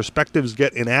when those perspectives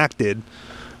get enacted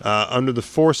under the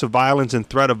force of violence and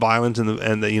threat of violence and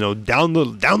down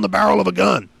the barrel of a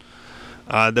gun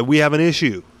that we have an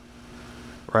issue.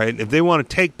 Right? If they want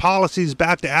to take policies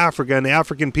back to Africa and the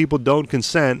African people don't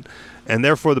consent, and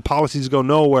therefore the policies go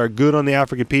nowhere, good on the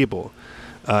African people.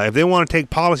 If they want to take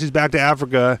policies back to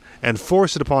Africa and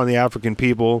force it upon the African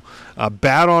people,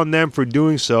 bad on them for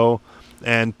doing so,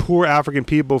 and poor African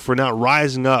people for not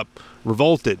rising up,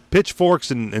 revolted,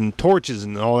 pitchforks and torches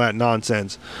and all that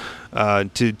nonsense,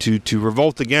 to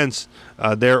revolt against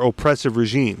their oppressive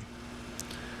regime.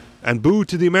 And boo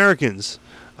to the Americans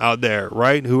out there,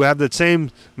 right, who have that same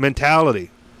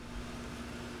mentality.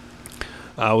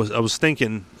 I was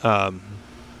thinking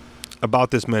about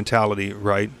this mentality,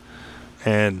 right,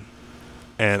 and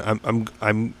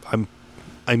I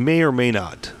may or may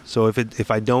not. So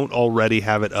if I don't already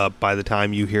have it up by the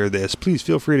time you hear this, please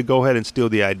feel free to go ahead and steal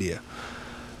the idea.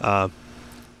 But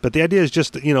the idea is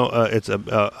just it's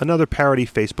another parody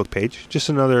Facebook page, just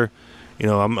another,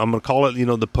 I'm going to call it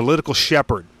the political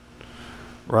shepherd,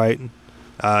 right?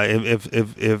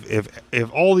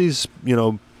 If all these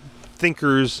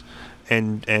thinkers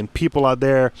and people out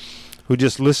there who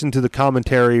just listen to the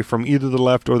commentary from either the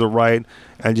left or the right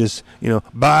and just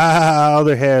bow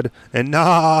their head and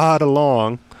nod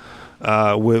along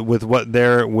with what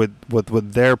their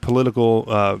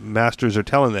political masters are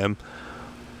telling them,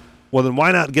 well then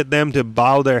why not get them to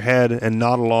bow their head and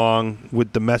nod along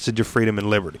with the message of freedom and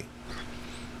liberty,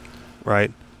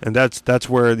 right? And that's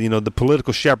where the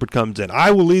political shepherd comes in.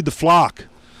 I will lead the flock.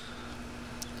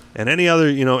 And any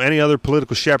other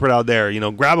political shepherd out there,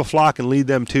 grab a flock and lead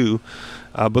them too,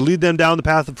 but lead them down the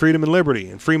path of freedom and liberty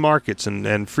and free markets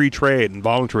and free trade and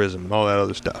voluntarism and all that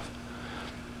other stuff.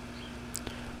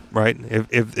 Right?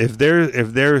 If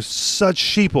they're such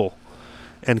sheeple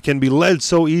and can be led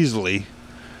so easily,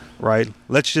 right?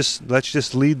 Let's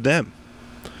just lead them.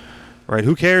 Right?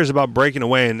 Who cares about breaking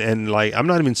away and like, I'm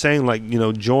not even saying like,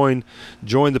 join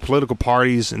the political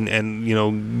parties and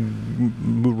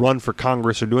run for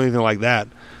Congress or do anything like that.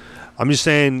 I'm just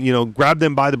saying, grab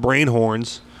them by the brain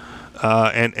horns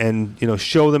and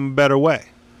show them a better way.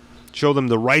 Show them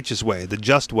the righteous way, the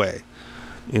just way,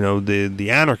 the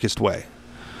anarchist way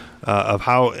of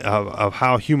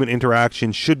how human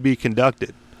interaction should be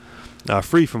conducted,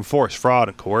 free from force, fraud,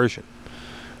 and coercion.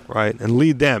 Right, and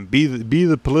lead them. Be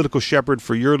the political shepherd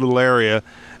for your little area,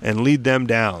 and lead them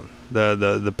down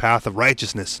the path of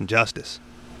righteousness and justice.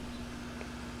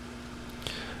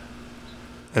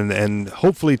 And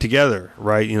hopefully together,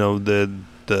 right?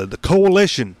 The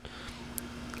coalition.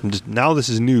 Now this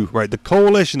is new, right? The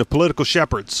coalition of political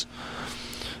shepherds.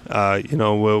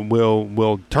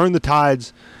 Will turn the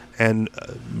tides and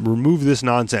remove this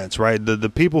nonsense, right? The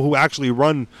people who actually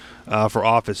run for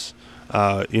office.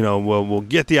 We'll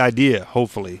get the idea,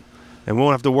 hopefully, and we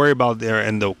won't have to worry about there,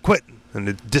 and they'll quit and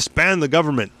they disband the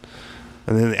government,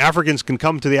 and then the Africans can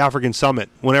come to the African summit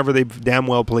whenever they damn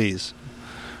well please,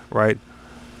 right?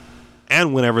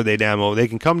 And whenever they damn well, they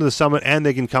can come to the summit, and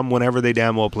they can come whenever they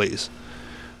damn well please,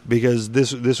 because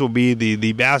this will be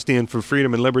the bastion for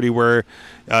freedom and liberty where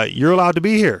you're allowed to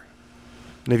be here.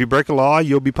 And if you break a law,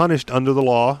 you'll be punished under the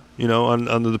law,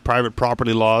 under the private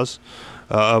property laws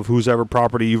of whosever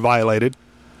property you violated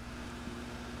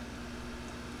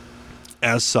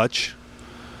as such,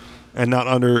 and not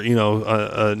under,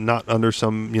 not under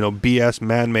some, BS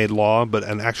man-made law, but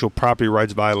an actual property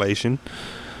rights violation.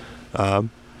 And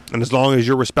as long as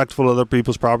you're respectful of other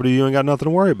people's property, you ain't got nothing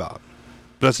to worry about.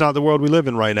 But that's not the world we live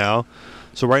in right now.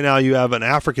 So right now you have an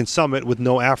African summit with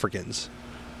no Africans.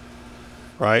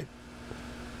 Right?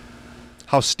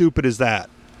 How stupid is that?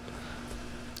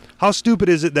 How stupid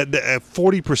is it that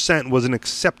 40% was an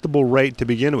acceptable rate to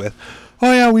begin with?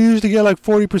 Oh yeah, we usually get like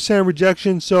 40%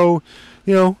 rejection, so,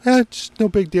 it's no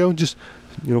big deal. Just,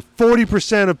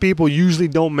 40% of people usually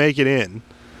don't make it in.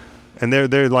 And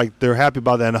they're happy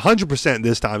about that. And 100%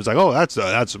 this time is like, oh,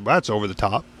 that's over the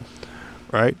top.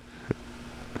 Right?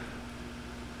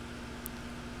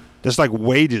 Just like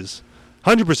wages.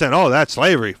 100%, oh, that's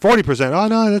slavery. 40%, oh,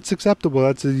 no, that's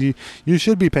acceptable. You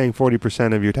should be paying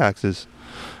 40% of your taxes,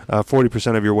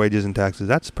 40% of your wages and taxes.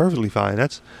 That's perfectly fine.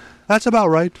 That's about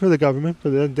right for the government.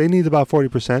 They need about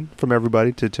 40% from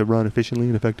everybody to run efficiently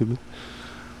and effectively.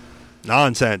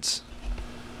 Nonsense.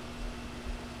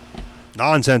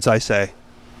 Nonsense, I say.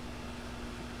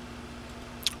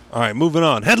 All right, moving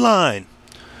on. Headline.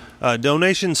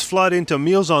 Donations flood into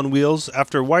Meals on Wheels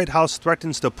after White House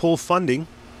threatens to pull funding.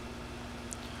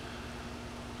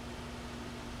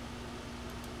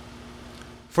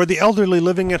 For the elderly,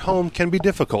 living at home can be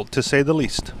difficult, to say the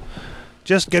least.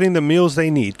 Just getting the meals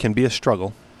they need can be a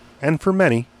struggle. And for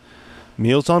many,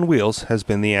 Meals on Wheels has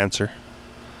been the answer.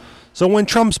 So when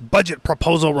Trump's budget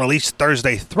proposal released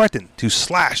Thursday threatened to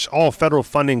slash all federal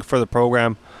funding for the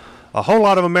program, a whole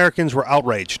lot of Americans were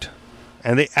outraged.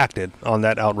 And they acted on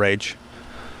that outrage.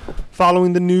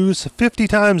 Following the news, 50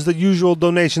 times the usual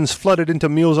donations flooded into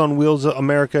Meals on Wheels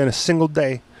America in a single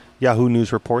day, Yahoo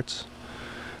News reports.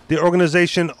 The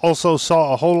organization also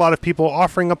saw a whole lot of people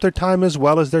offering up their time as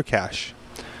well as their cash.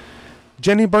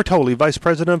 Jenny Bartoli, Vice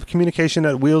President of Communication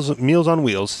at Meals on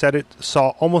Wheels, said it saw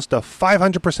almost a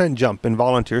 500% jump in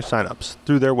volunteer signups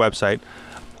through their website,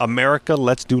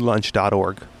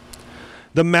 americaletsdolunch.org.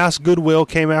 The mass goodwill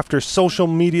came after social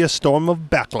media storm of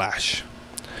backlash.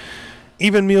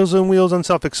 Even Meals on Wheels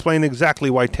themselves explained exactly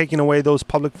why taking away those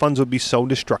public funds would be so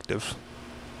destructive.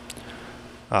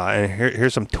 And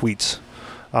here's some tweets.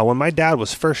 When my dad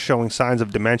was first showing signs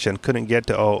of dementia and couldn't get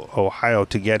to Ohio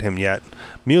to get him yet,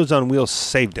 Meals on Wheels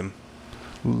saved him.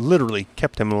 Literally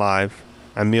kept him alive.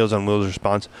 And Meals on Wheels'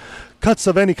 response, cuts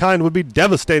of any kind would be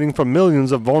devastating for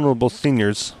millions of vulnerable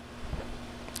seniors.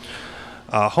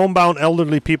 Homebound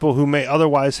elderly people who may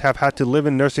otherwise have had to live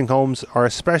in nursing homes are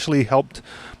especially helped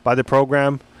by the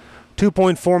program.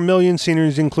 2.4 million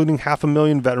seniors, including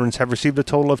 500,000 veterans, have received a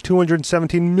total of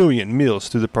 217 million meals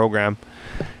through the program.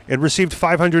 It received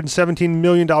 $517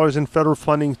 million in federal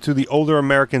funding through the Older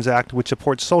Americans Act, which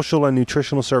supports social and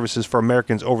nutritional services for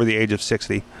Americans over the age of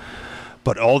 60.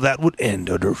 But all that would end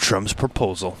under Trump's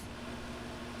proposal.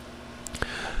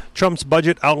 Trump's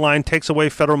budget outline takes away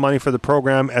federal money for the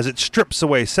program as it strips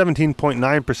away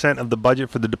 17.9% of the budget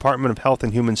for the Department of Health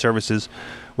and Human Services,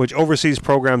 which oversees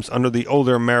programs under the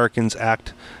Older Americans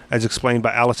Act, as explained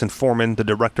by Allison Foreman, the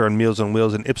director on Meals on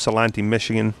Wheels in Ypsilanti,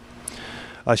 Michigan.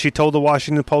 She told the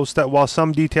Washington Post that while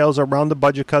some details around the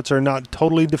budget cuts are not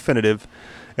totally definitive,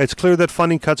 it's clear that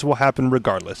funding cuts will happen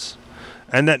regardless,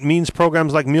 and that means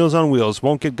programs like Meals on Wheels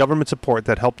won't get government support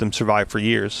that helped them survive for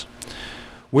years.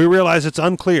 We realize it's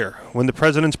unclear what the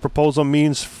president's proposal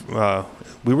means for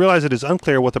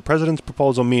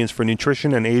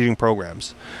nutrition and aging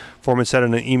programs, Foreman said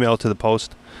in an email to the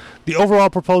Post. The overall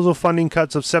proposal funding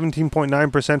cuts of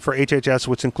 17.9% for HHS,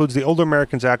 which includes the Older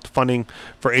Americans Act funding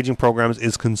for aging programs,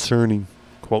 is concerning.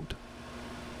 Quote.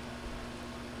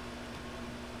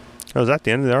 Oh, is that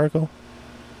the end of the article?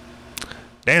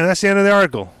 Damn, that's the end of the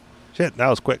article. Shit, that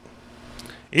was quick.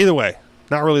 Either way,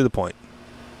 not really the point.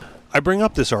 I bring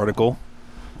up this article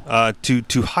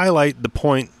to highlight the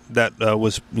point that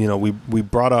was, we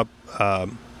brought up a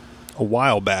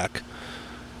while back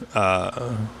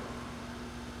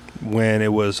when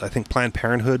it was, I think, Planned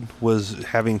Parenthood was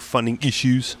having funding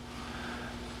issues.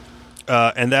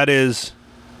 And that is,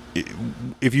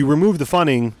 if you remove the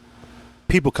funding,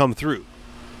 people come through.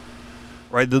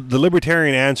 Right? The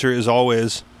libertarian answer is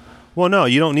always, well, no,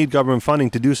 you don't need government funding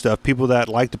to do stuff. People that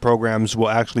like the programs will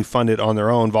actually fund it on their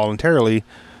own voluntarily,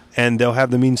 and they'll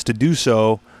have the means to do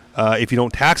so if you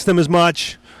don't tax them as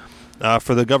much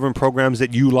for the government programs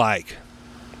that you like.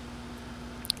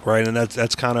 Right? And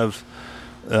that's kind of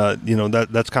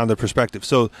That's kind of the perspective.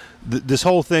 So this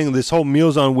whole thing, this whole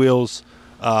Meals on Wheels,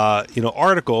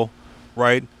 article,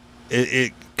 right?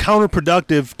 It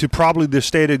counterproductive to probably their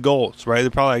stated goals, right?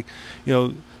 They're probably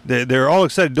like, they're all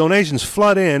excited. Donations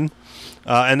flood in,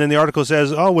 and then the article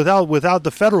says, "Oh, without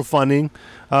the federal funding,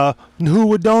 who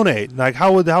would donate? Like,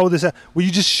 how would this happen?" Well,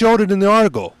 you just showed it in the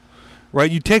article,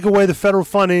 right? You take away the federal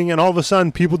funding, and all of a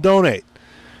sudden, people donate,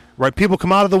 right? People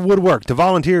come out of the woodwork to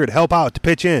volunteer, to help out, to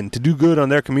pitch in, to do good on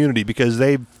their community because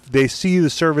they see the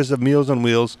service of Meals on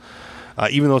Wheels,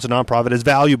 even though it's a nonprofit, as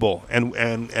valuable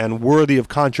and worthy of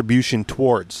contribution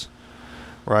towards,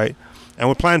 right? And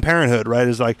with Planned Parenthood, right,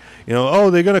 is like,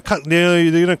 they're gonna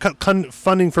cut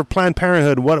funding for Planned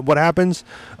Parenthood. What happens?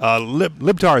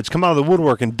 Libtards come out of the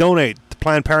woodwork and donate to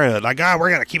Planned Parenthood. Like, we're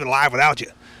gonna keep it alive without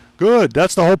you. Good.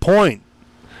 That's the whole point,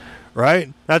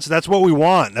 right? That's what we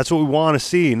want. That's what we want to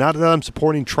see. Not that I'm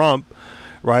supporting Trump,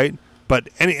 right? But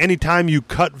anytime you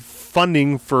cut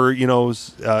funding for,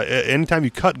 anytime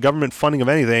you cut government funding of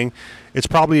anything, it's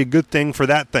probably a good thing for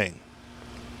that thing.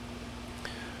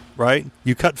 Right?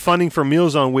 You cut funding for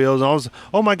Meals on Wheels, and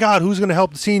oh my God, who's going to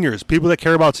help the seniors? People that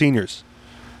care about seniors.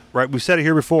 Right? We've said it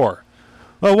here before.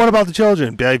 Well, what about the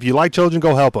children? If you like children,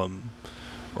 go help them.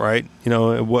 Right?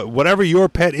 Whatever your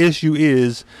pet issue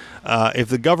is, if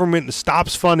the government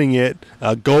stops funding it,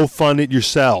 go fund it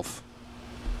yourself.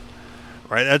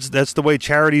 Right? That's the way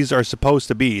charities are supposed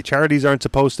to be. Charities aren't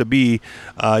supposed to be,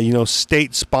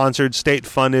 state-sponsored,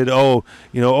 state-funded.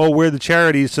 We're the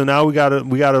charities, so now we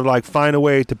gotta like find a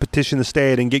way to petition the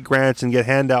state and get grants and get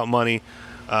handout money,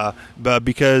 but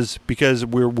because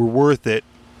we're worth it.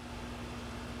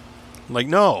 Like,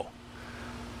 no.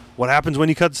 What happens when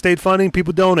you cut state funding?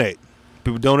 People donate.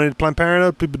 People donate to Planned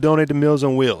Parenthood. People donate to Meals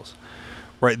on Wheels.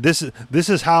 Right. This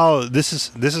is how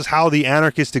the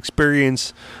anarchist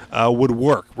experience would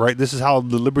work. Right. This is how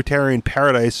the libertarian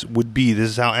paradise would be.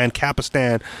 This is how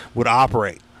Ancapistan would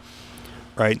operate.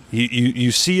 Right.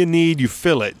 You see a need, you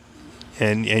fill it,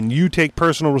 and you take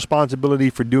personal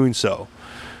responsibility for doing so.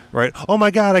 Right. Oh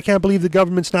my God, I can't believe the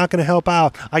government's not going to help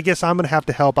out. I guess I'm going to have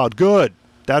to help out. Good.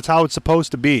 That's how it's supposed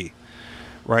to be.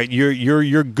 Right.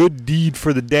 Your good deed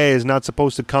for the day is not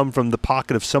supposed to come from the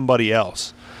pocket of somebody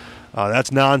else.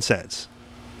 That's nonsense.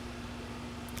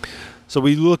 So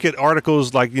we look at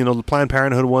articles like the Planned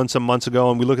Parenthood one some months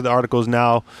ago, and we look at the articles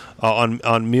now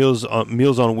on Meals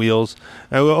on Wheels.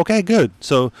 And we go, okay, good.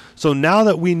 So now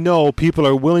that we know people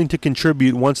are willing to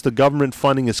contribute once the government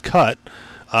funding is cut,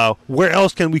 where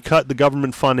else can we cut the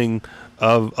government funding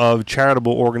of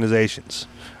charitable organizations?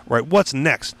 Right? What's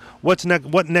next? What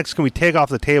next can we take off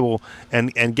the table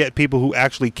and get people who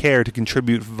actually care to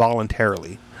contribute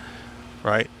voluntarily?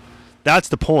 Right? That's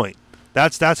the point.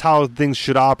 That's how things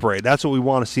should operate. That's what we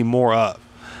want to see more of.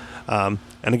 And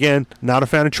again, not a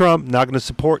fan of Trump. Not going to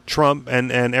support Trump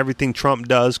and everything Trump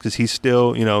does because he's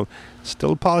still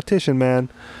a politician, man.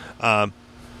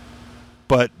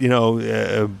 But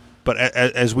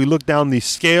as we look down the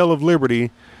scale of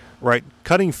liberty, right,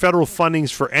 cutting federal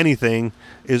fundings for anything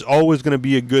is always going to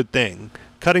be a good thing.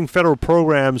 Cutting federal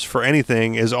programs for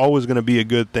anything is always going to be a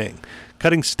good thing.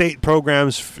 Cutting state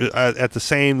programs at the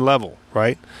same level,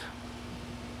 right?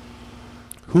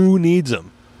 Who needs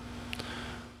them?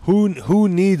 Who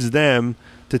needs them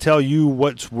to tell you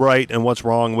what's right and what's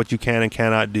wrong, what you can and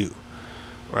cannot do,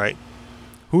 right?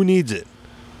 Who needs it?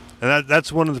 And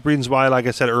that's one of the reasons why, like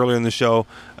I said earlier in the show,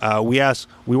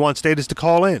 we want statists to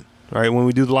call in, right, when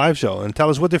we do the live show and tell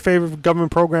us what their favorite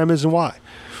government program is and why.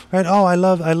 Right? Oh, I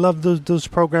love those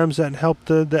programs that help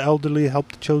the elderly,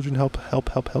 help the children, help.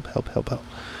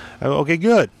 Okay,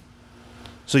 good.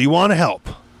 So you want to help,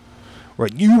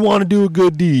 right? You want to do a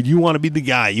good deed. You want to be the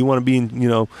guy. You want to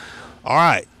be all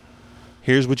right.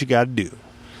 Here's what you got to do.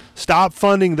 Stop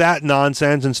funding that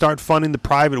nonsense and start funding the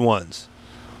private ones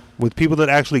with people that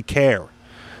actually care,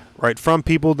 right? From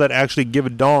people that actually give a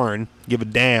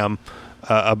damn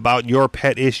about your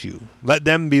pet issue. Let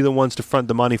them be the ones to front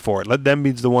the money for it. Let them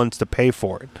be the ones to pay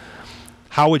for it.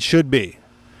 How it should be,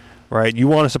 right? You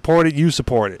want to support it, you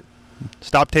support it.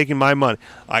 Stop taking my money.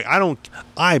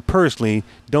 I personally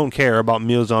don't care about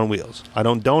Meals on Wheels. I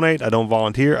don't donate, I don't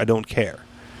volunteer, I don't care,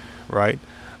 right?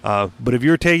 But if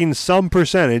you're taking some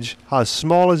percentage, how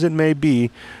small as it may be,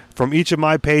 from each of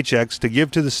my paychecks to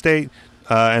give to the state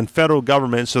and federal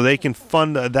government so they can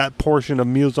fund that portion of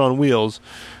Meals on Wheels,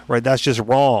 right? That's just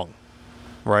wrong,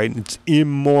 right? It's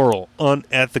immoral,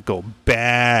 unethical,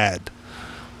 bad.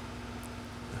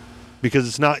 Because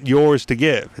it's not yours to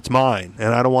give. It's mine,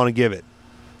 and I don't want to give it.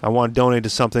 I want to donate to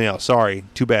something else. Sorry,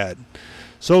 too bad.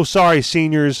 So sorry,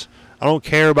 seniors. I don't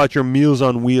care about your Meals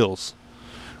on Wheels,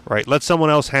 right? Let someone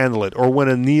else handle it. Or when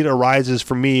a need arises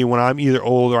for me, when I'm either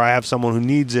old or I have someone who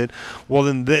needs it, well,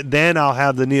 then I'll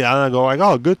have the need. I'll go like,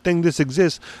 oh, good thing this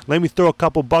exists. Let me throw a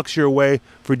couple bucks your way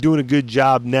for doing a good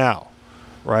job now,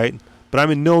 right? But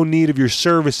I'm in no need of your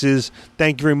services.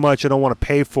 Thank you very much. I don't want to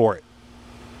pay for it.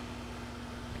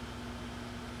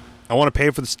 I want to pay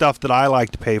for the stuff that I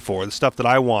like to pay for, the stuff that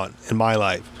I want in my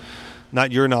life,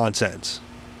 not your nonsense.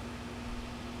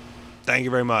 Thank you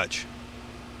very much.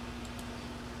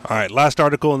 All right, last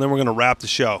article, and then we're going to wrap the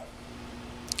show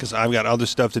because I've got other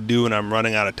stuff to do and I'm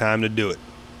running out of time to do it.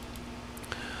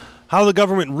 How the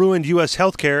government ruined U.S.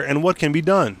 healthcare and what can be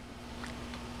done.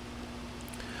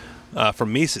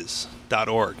 From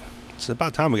Mises.org. It's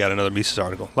about time we got another Mises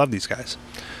article. Love these guys.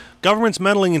 Government's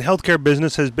meddling in healthcare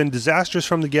business has been disastrous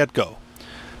from the get-go.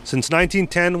 Since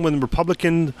 1910, when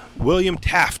Republican William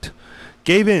Taft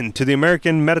gave in to the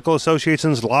American Medical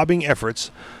Association's lobbying efforts,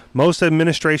 most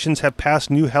administrations have passed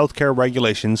new healthcare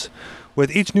regulations.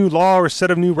 With each new law or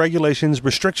set of new regulations,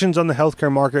 restrictions on the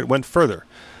healthcare market went further,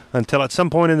 until at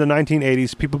some point in the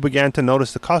 1980s, people began to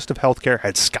notice the cost of healthcare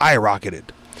had skyrocketed.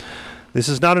 This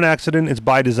is not an accident, it's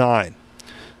by design.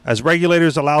 As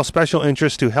regulators allow special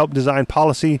interests to help design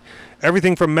policy,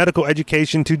 everything from medical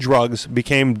education to drugs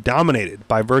became dominated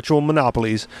by virtual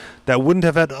monopolies that wouldn't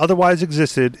have had otherwise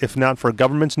existed if not for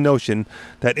government's notion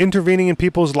that intervening in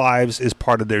people's lives is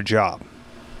part of their job.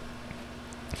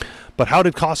 But how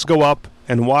did costs go up,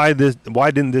 and why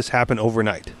didn't this happen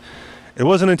overnight? It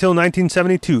wasn't until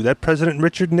 1972 that President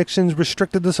Richard Nixon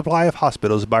restricted the supply of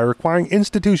hospitals by requiring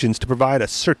institutions to provide a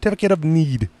certificate of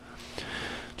need.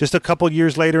 Just a couple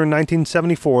years later, in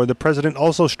 1974, the president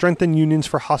also strengthened unions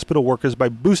for hospital workers by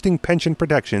boosting pension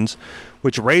protections,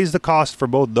 which raised the cost for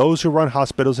both those who run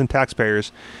hospitals and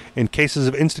taxpayers in cases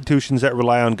of institutions that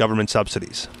rely on government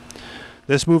subsidies.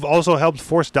 This move also helped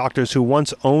force doctors who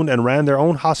once owned and ran their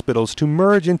own hospitals to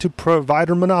merge into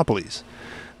provider monopolies.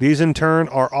 These, in turn,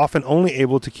 are often only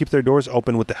able to keep their doors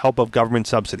open with the help of government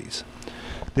subsidies.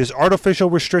 This artificial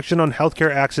restriction on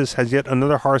healthcare access has yet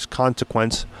another harsh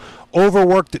consequence: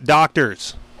 overworked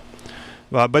doctors.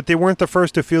 But they weren't the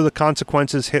first to feel the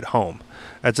consequences hit home.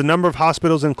 As the number of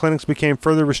hospitals and clinics became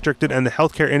further restricted and the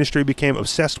healthcare industry became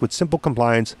obsessed with simple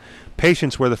compliance,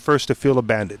 patients were the first to feel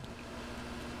abandoned.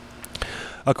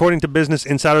 According to Business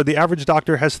Insider, the average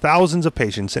doctor has thousands of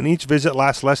patients, and each visit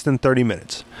lasts less than 30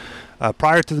 minutes.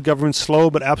 Prior to the government's slow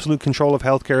but absolute control of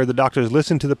healthcare, the doctors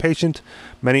listened to the patient.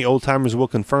 Many old-timers will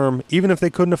confirm, even if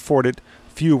they couldn't afford it,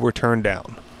 few were turned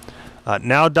down.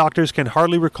 Now doctors can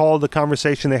hardly recall the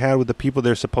conversation they had with the people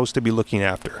they're supposed to be looking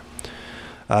after.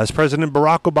 As President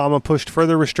Barack Obama pushed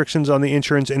further restrictions on the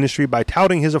insurance industry by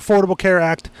touting his Affordable Care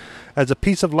Act as a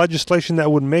piece of legislation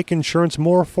that would make insurance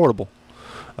more affordable,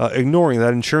 ignoring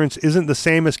that insurance isn't the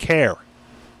same as care.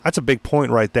 That's a big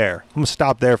point right there. I'm going to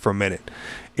stop there for a minute.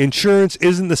 Insurance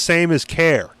isn't the same as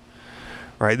care.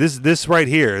 All right, this right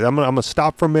here, I'm going to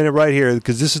stop for a minute right here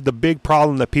because this is the big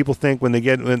problem that people think when they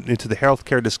get into the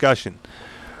healthcare discussion.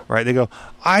 All right, they go,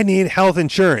 I need health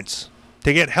insurance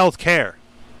to get health care.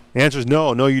 The answer is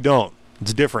no, you don't.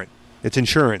 It's different. It's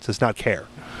insurance. It's not care.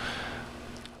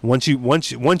 Once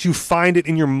you find it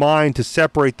in your mind to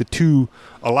separate the two,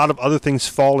 a lot of other things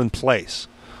fall in place.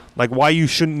 Like why you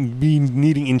shouldn't be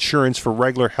needing insurance for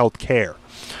regular health care.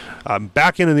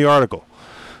 Back into the article.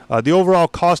 The overall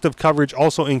cost of coverage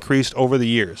also increased over the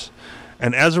years.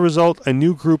 And as a result, a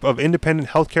new group of independent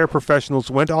healthcare professionals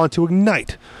went on to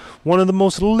ignite one of the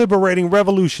most liberating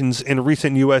revolutions in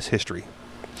recent U.S. history.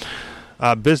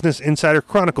 Business Insider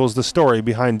chronicles the story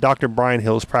behind Dr. Brian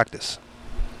Hill's practice.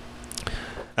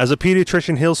 As a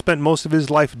pediatrician, Hill spent most of his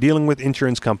life dealing with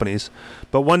insurance companies,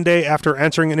 but one day after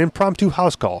answering an impromptu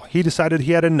house call, he decided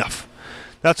he had enough.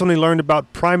 That's when he learned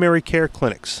about primary care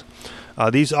clinics.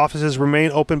 These offices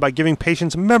remain open by giving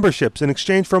patients memberships in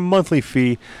exchange for a monthly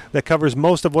fee that covers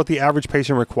most of what the average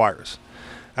patient requires.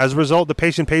 As a result, the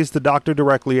patient pays the doctor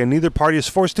directly, and neither party is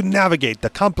forced to navigate the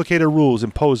complicated rules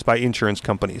imposed by insurance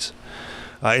companies.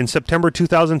 In September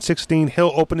 2016,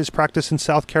 Hill opened his practice in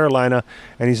South Carolina,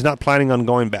 and he's not planning on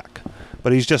going back.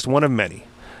 But he's just one of many.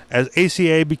 As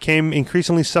ACA became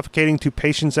increasingly suffocating to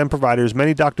patients and providers,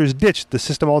 many doctors ditched the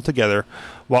system altogether,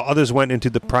 while others went into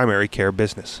the primary care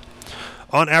business.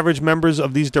 On average, members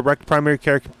of these direct primary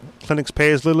care clinics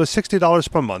pay as little as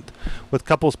 $60 per month, with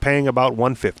couples paying about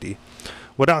 $150.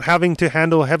 Without having to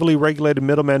handle heavily regulated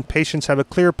middlemen, patients have a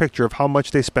clear picture of how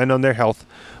much they spend on their health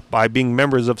by being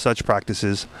members of such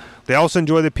practices. They also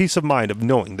enjoy the peace of mind of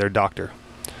knowing their doctor.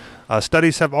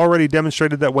 Studies have already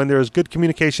demonstrated that when there is good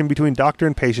communication between doctor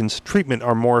and patients, treatment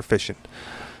are more efficient.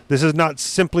 This is not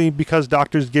simply because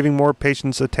doctors giving more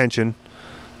patients attention.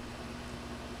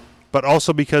 but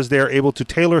also because they are able to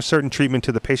tailor certain treatment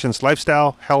to the patient's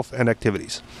lifestyle, health, and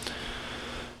activities.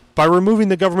 By removing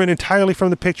the government entirely from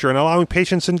the picture and allowing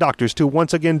patients and doctors to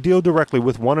once again deal directly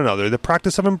with one another, the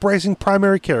practice of embracing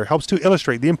primary care helps to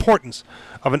illustrate the importance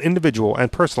of an individual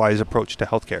and personalized approach to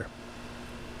healthcare.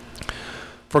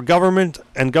 For government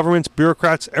and government's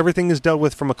bureaucrats, everything is dealt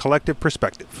with from a collective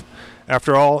perspective.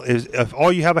 After all, if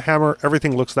all you have a hammer,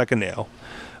 everything looks like a nail.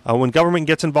 When government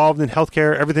gets involved in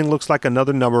healthcare, everything looks like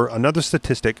another number, another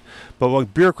statistic. But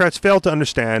what bureaucrats fail to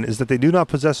understand is that they do not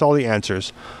possess all the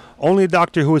answers. Only a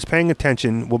doctor who is paying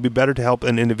attention will be better to help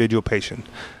an individual patient,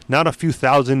 not a few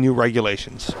thousand new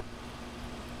regulations.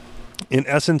 In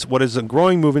essence, what is a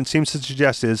growing movement seems to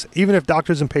suggest is, even if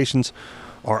doctors and patients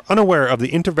are unaware of the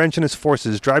interventionist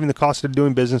forces driving the cost of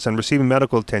doing business and receiving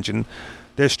medical attention,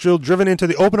 they're still driven into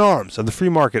the open arms of the free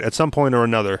market at some point or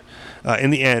another. In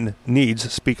the end,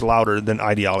 needs speak louder than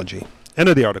ideology. End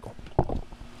of the article.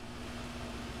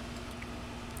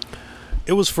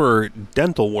 It was for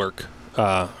dental work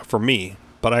for me,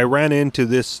 but I ran into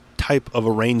this type of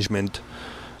arrangement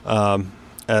at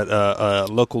a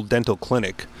local dental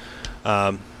clinic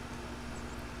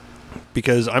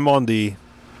because I'm on the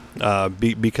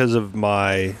because of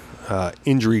my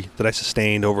injury that I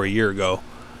sustained over a year ago.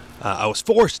 I was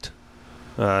forced,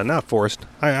 not forced.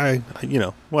 I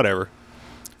whatever,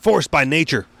 forced by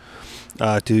nature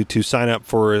to sign up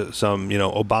for some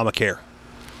Obamacare.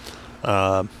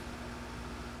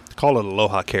 Call it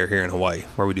Aloha Care here in Hawaii,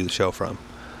 where we do the show from.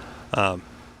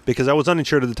 Because I was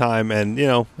uninsured at the time, and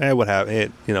what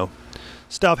happened?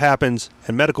 Stuff happens,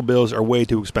 and medical bills are way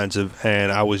too expensive,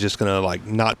 and I was just gonna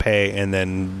not pay and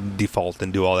then default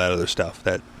and do all that other stuff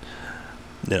that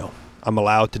I'm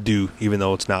allowed to do, even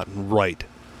though it's not right.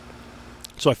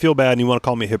 So I feel bad, and you want to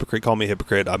call me a hypocrite? Call me a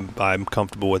hypocrite. I'm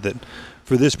comfortable with it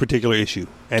for this particular issue,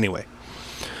 anyway.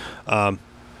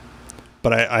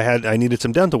 But I needed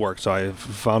some dental work, so I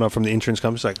found out from the insurance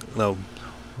company, no,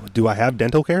 do I have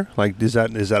dental care? Is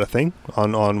that a thing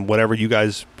on whatever you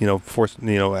guys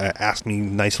asked me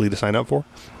nicely to sign up for?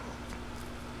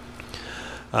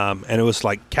 And it was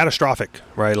catastrophic,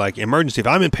 right? Emergency. If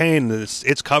I'm in pain,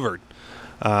 it's covered.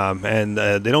 And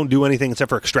they don't do anything except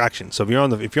for extraction. So if you're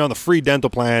on the free dental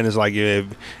plan, it's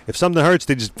if something hurts,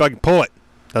 they just fucking pull it.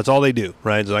 That's all they do,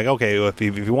 right? It's okay, well, if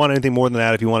you want anything more than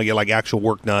that, if you want to get actual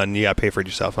work done, you got to pay for it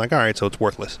yourself. All right, so it's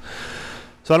worthless.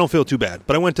 So I don't feel too bad.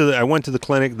 But I went to the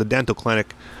clinic, the dental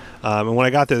clinic, and when I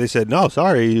got there, they said, "No,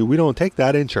 sorry, we don't take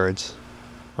that insurance."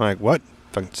 I'm what?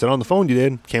 If I sit on the phone, you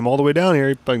did. Came all the way down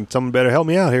here. Someone better help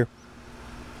me out here.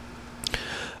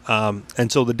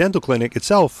 And so the dental clinic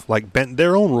itself bent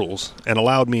their own rules and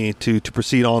allowed me to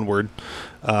proceed onward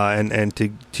and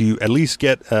to at least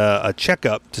get a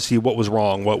checkup to see what was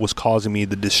wrong, what was causing me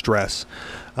the distress.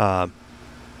 And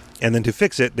then to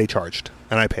fix it, they charged,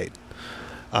 and I paid.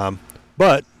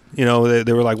 But, they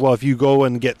were well, if you go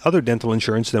and get other dental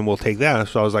insurance, then we'll take that.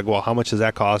 So I was well, how much does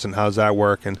that cost and how does that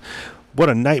work? And what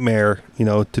a nightmare,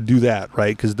 to do that,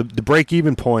 right? Because the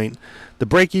break-even point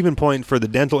for the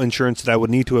dental insurance that I would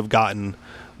need to have gotten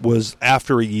was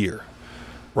after a year,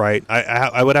 right?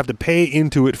 I would have to pay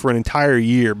into it for an entire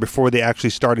year before they actually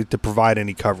started to provide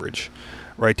any coverage,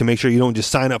 right? To make sure you don't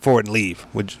just sign up for it and leave,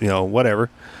 which,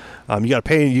 whatever. You got to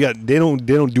pay. They don't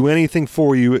do anything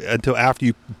for you until after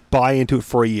you buy into it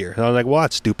for a year. And I was well,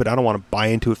 that's stupid. I don't want to buy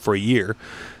into it for a year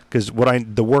because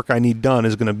the work I need done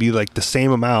is going to be the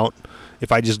same amount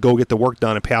if I just go get the work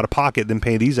done and pay out of pocket than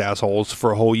pay these assholes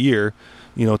for a whole year,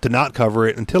 to not cover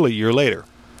it until a year later.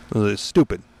 It's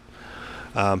stupid.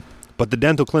 But the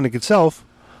dental clinic itself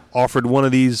offered one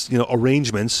of these,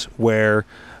 arrangements where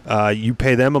you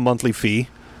pay them a monthly fee,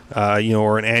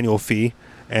 or an annual fee,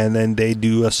 and then they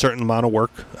do a certain amount of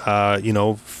work,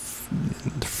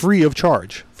 free of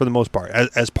charge for the most part,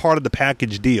 as part of the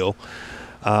package deal.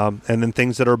 And then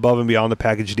things that are above and beyond the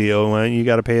package deal, you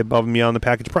got to pay above and beyond the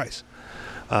package price.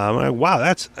 Wow,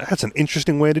 that's an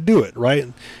interesting way to do it, right?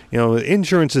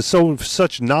 Insurance is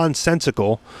such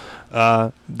nonsensical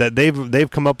that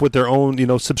they've come up with their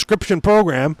own subscription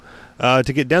program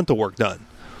to get dental work done.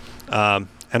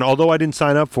 And although I didn't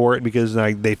sign up for it because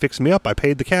they fixed me up, I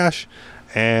paid the cash,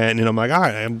 and I'm all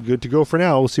right, I'm good to go for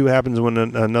now. We'll see what happens when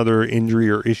another injury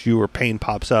or issue or pain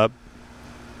pops up.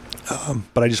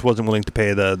 But I just wasn't willing to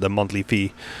pay the monthly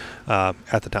fee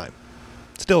at the time.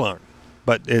 Still aren't,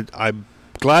 but I'm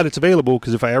glad it's available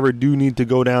because if I ever do need to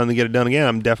go down and get it done again,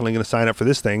 I'm definitely going to sign up for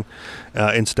this thing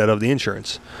instead of the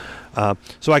insurance.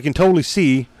 So I can totally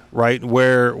see right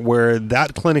where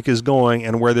that clinic is going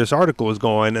and where this article is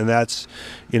going, and that's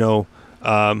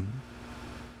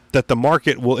that the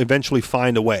market will eventually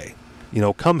find a way.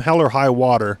 Come hell or high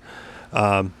water,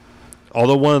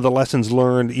 Although one of the lessons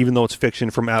learned, even though it's fiction,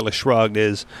 from Atlas Shrugged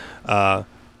is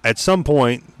at some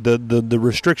point the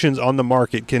restrictions on the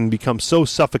market can become so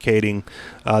suffocating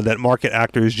that market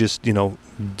actors just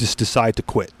decide to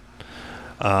quit.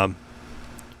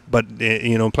 But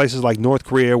in places like North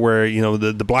Korea, where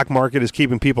the black market is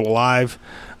keeping people alive,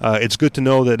 it's good to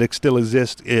know that it still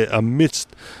exists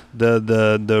amidst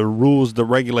the rules, the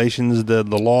regulations, the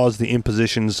laws, the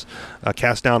impositions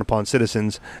cast down upon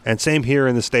citizens. And same here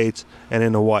in the States and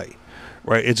in Hawaii.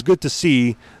 Right, it's good to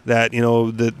see that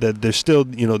that there's still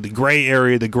the gray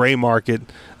area, the gray market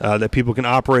that people can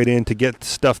operate in to get the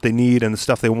stuff they need and the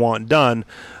stuff they want done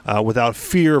without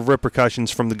fear of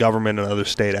repercussions from the government and other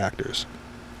state actors.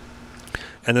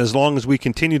 And as long as we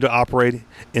continue to operate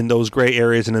in those gray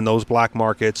areas and in those black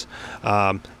markets,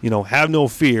 have no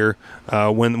fear.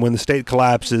 When the state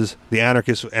collapses, the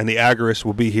anarchists and the agorists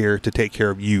will be here to take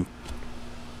care of you.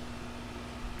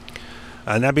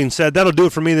 And that being said, that'll do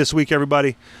it for me this week,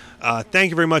 everybody. Thank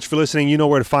you very much for listening. You know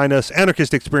where to find us,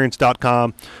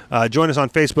 anarchistexperience.com. Join us on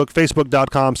Facebook,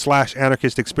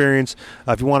 facebook.com/anarchistexperience.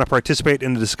 If you want to participate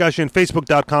in the discussion,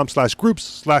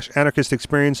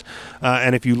 facebook.com/groups/anarchistexperience.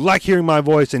 And if you like hearing my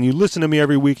voice and you listen to me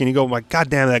every week and you go, my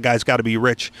God damn, that guy's got to be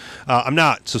rich. I'm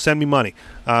not, so send me money.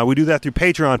 We do that through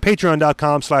Patreon,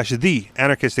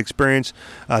 patreon.com/theanarchistexperience.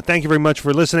 Thank you very much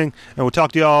for listening, and we'll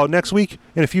talk to you all next week,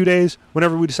 in a few days,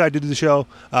 whenever we decide to do the show.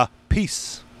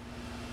 Peace.